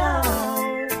affection,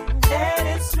 and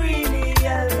it's really a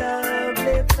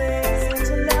lovely thing. It's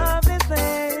a lovely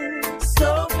thing. So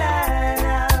glad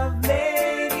I've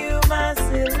made you my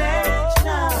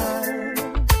selection.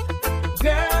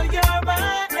 Girl, you're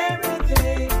my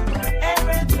everything, my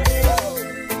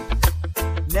everything.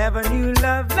 Never knew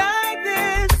love like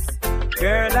this.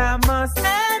 Girl, I must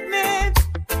admit,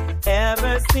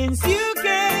 ever since you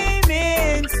came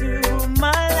into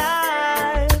my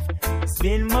life, it's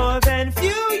been more than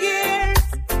few years.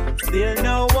 Still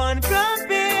no one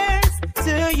compares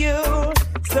to you.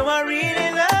 So I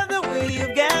really love the way you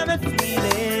got me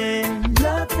feeling.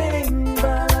 Nothing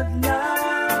but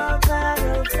love and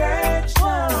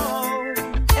affection,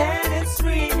 and it's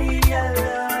really a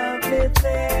lovely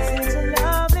thing. It's a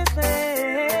lovely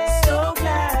thing. So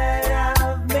glad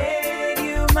I've made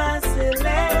you my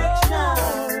selection.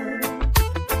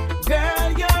 Girl,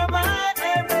 you're my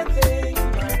everything,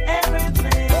 my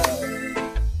everything.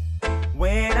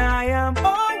 When I am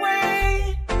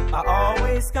away, I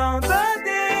always count the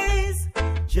days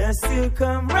just to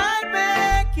come right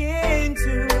back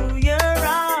into your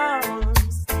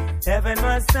arms. Heaven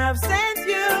must have sent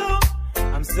you.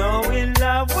 I'm so in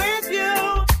love with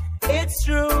you. It's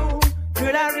true.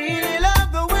 Could I really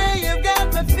love the way you've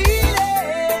got me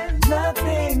feeling?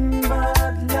 Nothing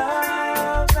but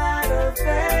love and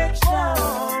affection,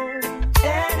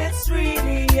 and it's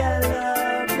really a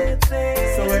lovely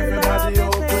thing. So everybody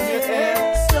open your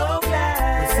head. So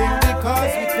glad we sing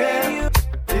because we care.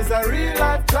 It's a real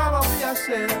life drama we are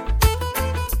sharing.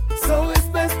 So it's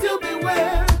best to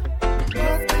beware.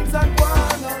 Those things are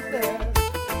going out there.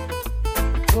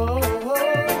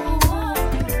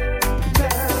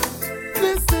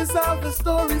 This is how the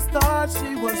story starts.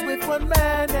 She was with one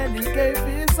man and he gave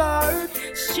his heart.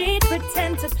 She'd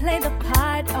pretend to play the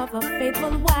part of a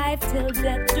faithful wife till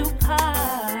death do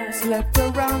part. Slept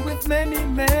around with many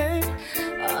men,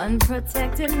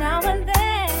 unprotected now and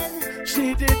then.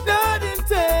 She did not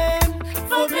intend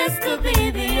for this to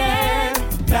be the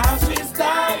end. Now she's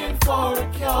dying for a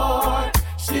cure.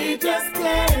 She just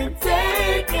can't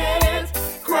take it.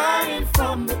 Crying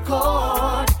from the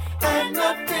core, and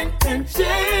nothing can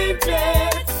change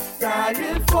it.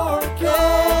 Dying for a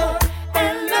cure,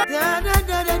 and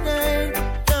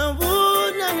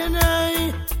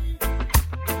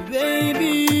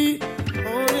baby,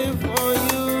 only for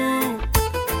you.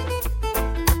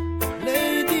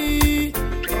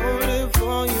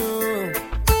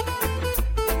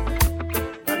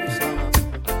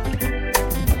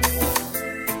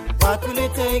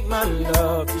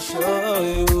 love to show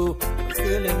you I'm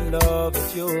still in love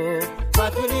with you?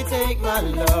 What will it take, my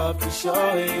love, to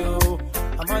show you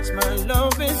how much my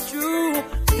love is true?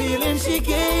 Feeling she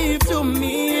gave to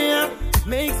me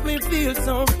makes me feel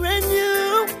so brand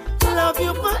new. Love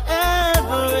you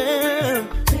forever, and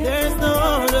there's no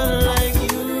other like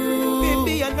you.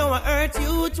 Baby, I know I hurt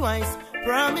you twice.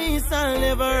 Promise I'll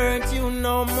never hurt you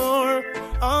no more.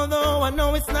 Although I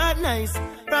know it's not nice,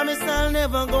 promise I'll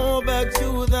never go back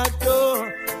to that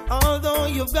door. Although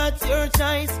you've got your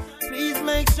choice, please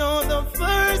make sure the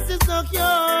first is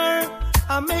secure.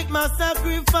 I make my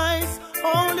sacrifice,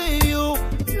 only you,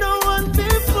 no one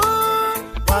before.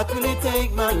 What will it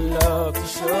take, my love, to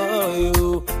show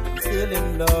you I'm still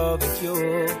in love with you?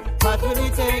 What will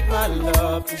it take, my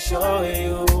love, to show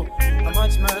you how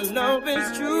much my love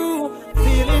is true?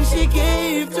 Feeling she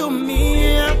gave to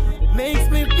me makes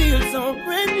me feel so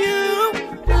brand new.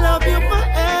 Love you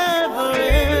forever,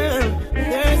 and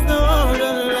there's no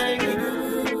other like you.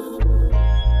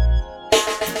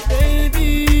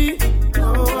 Baby,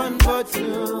 no one but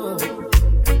you.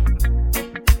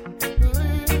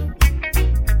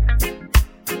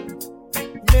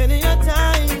 Many a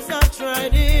times I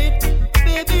tried it,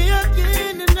 baby, I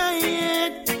can't deny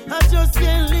it. I just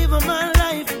can't live my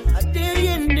life a day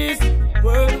in this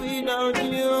world without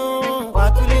you.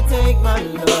 What will it take, my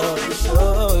love, to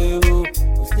show you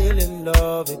I'm still in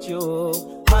love with you?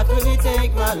 What will it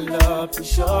take, my love, to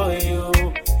show you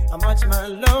how much my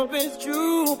love is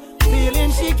true?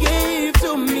 Feeling she gave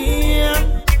to me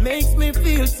makes me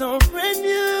feel so brand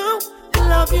new.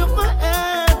 Love you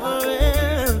forever,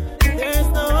 and there's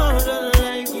no other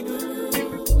like you.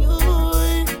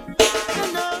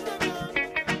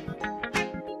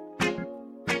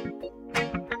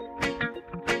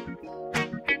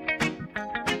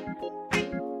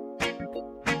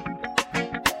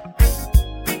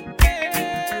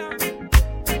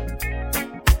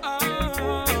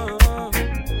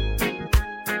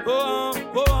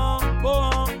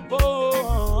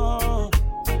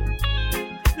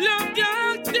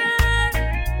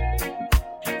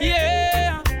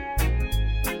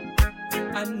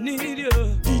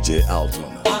 DJ Alton.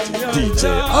 DJ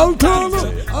Alton.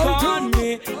 Call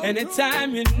me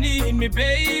anytime you need me,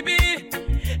 baby.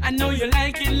 I know you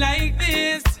like it like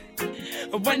this.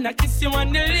 When I kiss you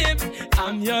on the lips,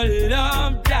 I'm your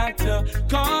love doctor.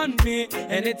 Call me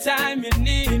anytime you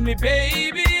need me,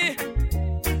 baby.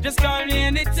 Just call me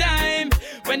anytime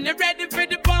when you're ready for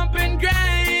the bump and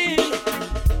grind.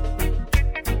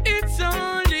 It's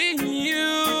only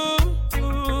you.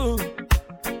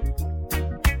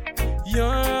 You're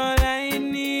all I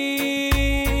need.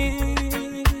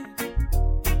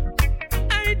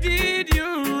 I did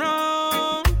you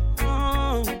wrong,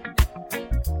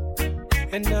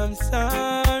 and I'm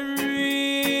sorry.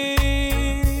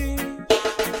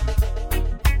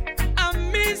 I'm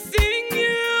missing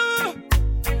you.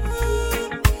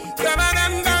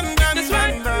 That's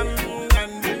right.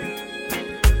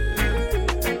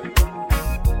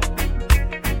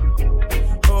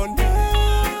 Oh no.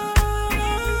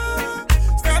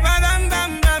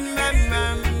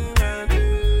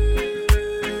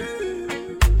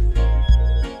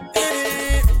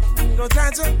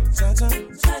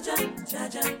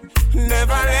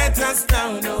 Never let us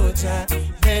down, no child.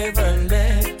 Never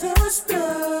let us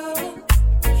down.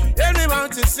 Everyone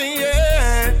to sing,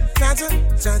 yeah.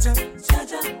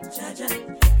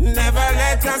 Never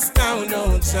let us down,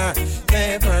 no child.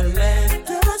 Never let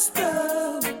us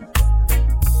down.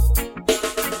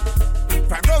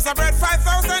 5 loaves of bread,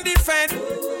 5,000 defend.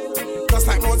 Just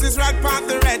like Moses right past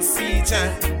the Red Sea,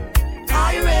 child.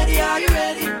 Are you ready? Are you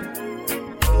ready?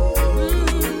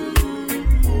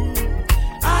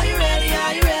 Are you ready?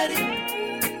 Are you ready?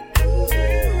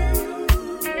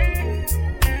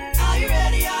 Are you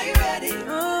ready? Are you ready?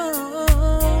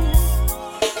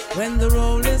 When the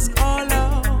roll is called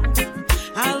out,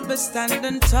 I'll be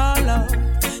standing taller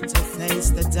to face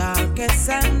the darkest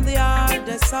and the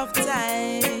hardest of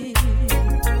times.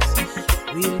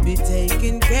 We'll be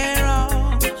taking care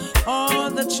of all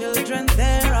the children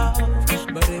thereof.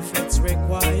 But if it's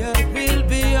required, we'll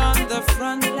be on the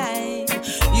front line.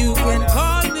 You can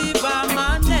call me by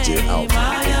my name.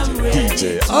 I am ready.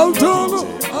 DJ Alton.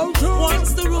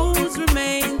 Once the rules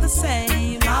remain the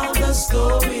same, how the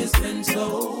story's been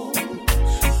told.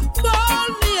 Call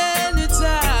me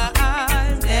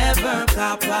anytime, never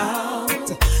cop out.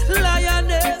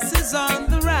 Lioness is on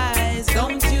the rise,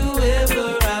 don't you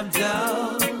ever have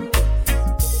doubt.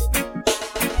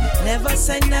 Never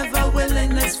say never,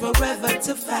 willingness forever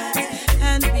to fight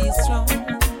and be strong.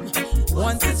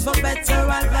 Once it's for better,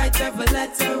 I'll write every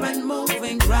letter and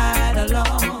moving right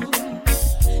along.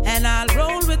 And and I'll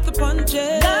roll with the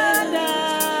punches. Da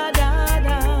da da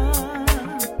da.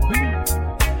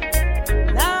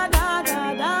 Da da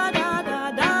da da da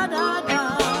da da da da.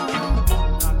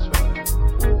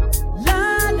 La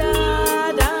da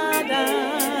da da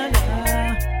da.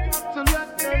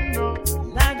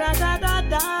 La da da da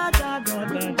da da da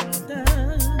da.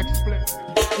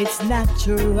 It's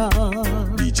natural.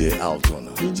 DJ Alton.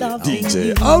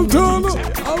 DJ Alton.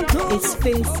 It's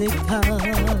physical,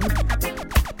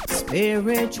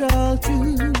 spiritual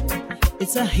too.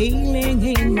 It's a healing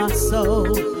in my soul.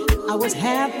 I was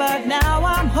half, but now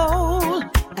I'm whole.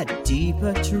 A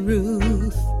deeper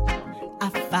truth I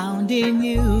found in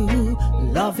you.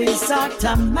 Love is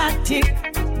automatic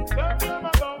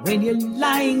when you're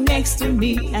lying next to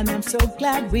me, and I'm so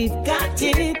glad we've got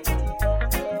it.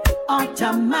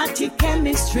 Automatic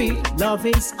chemistry, love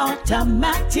is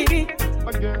automatic.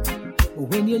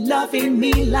 When you're loving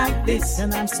me like this,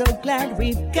 and I'm so glad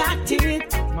we've got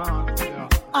it.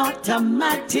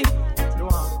 Automatic.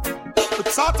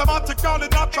 It's automatically,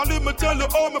 naturally, me tell you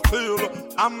how me feel.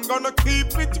 I'm gonna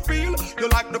keep it real. You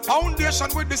like the foundation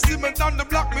with the cement and the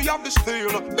block, me have the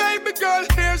steel. Baby girl,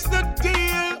 here's the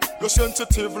deal. You're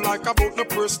sensitive like about the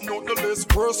person, not the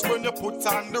list. Worse when you put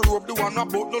on the rope, the one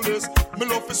about the list. Me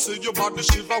love to see your body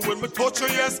shiver when me touch you,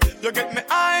 yes. You get me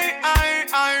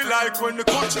I like when the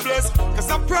country bless. Cause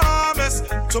I promise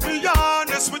to be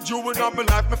honest with you, and all my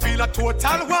life me feel a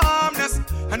total warmness.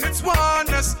 And it's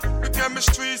oneness. The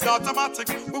chemistry's automatic.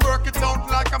 We work it out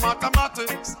like a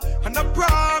mathematics. And I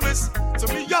promise to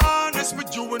be honest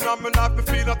with you, and all my life me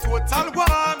feel a total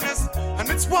warmness. And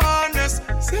it's oneness.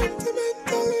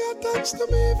 Sentimentally attached to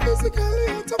me, physically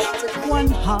automatic. One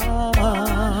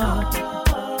heart,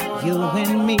 you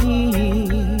and me.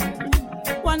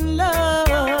 One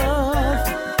love,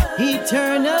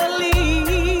 eternally.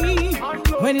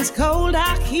 When it's cold,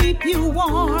 I keep you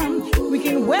warm. We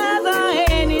can weather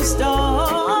any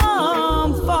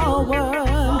storm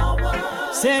forward.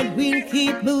 Said we'll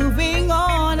keep moving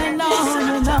on and on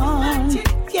and on.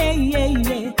 Yeah, yeah,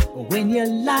 yeah. When you're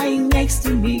lying next to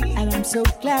me, and I'm so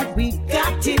glad we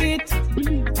got it.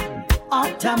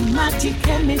 Automatic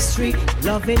chemistry,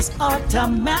 love is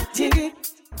automatic.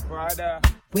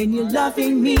 When you're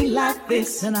loving me like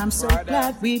this, and I'm so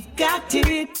glad we've got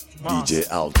it.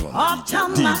 DJ Alton.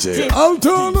 Automatic. DJ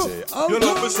Alton. Your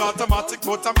love is automatic,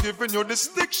 but I'm giving you the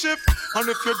stick shift. And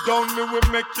if you're down, me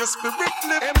will make your spirit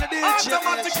lift.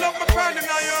 Automatic love, me burn in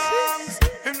your arms,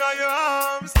 in your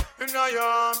arms, in your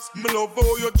arms. Me love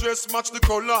how your dress match the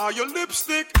color of your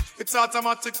lipstick. It's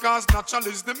automatic cause natural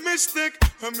is the mystic.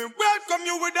 And me welcome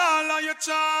you with all of your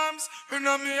charms. In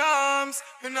my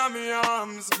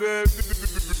arms, baby.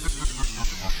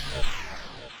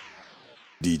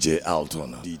 DJ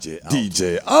Alton.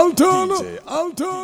 DJ Alton.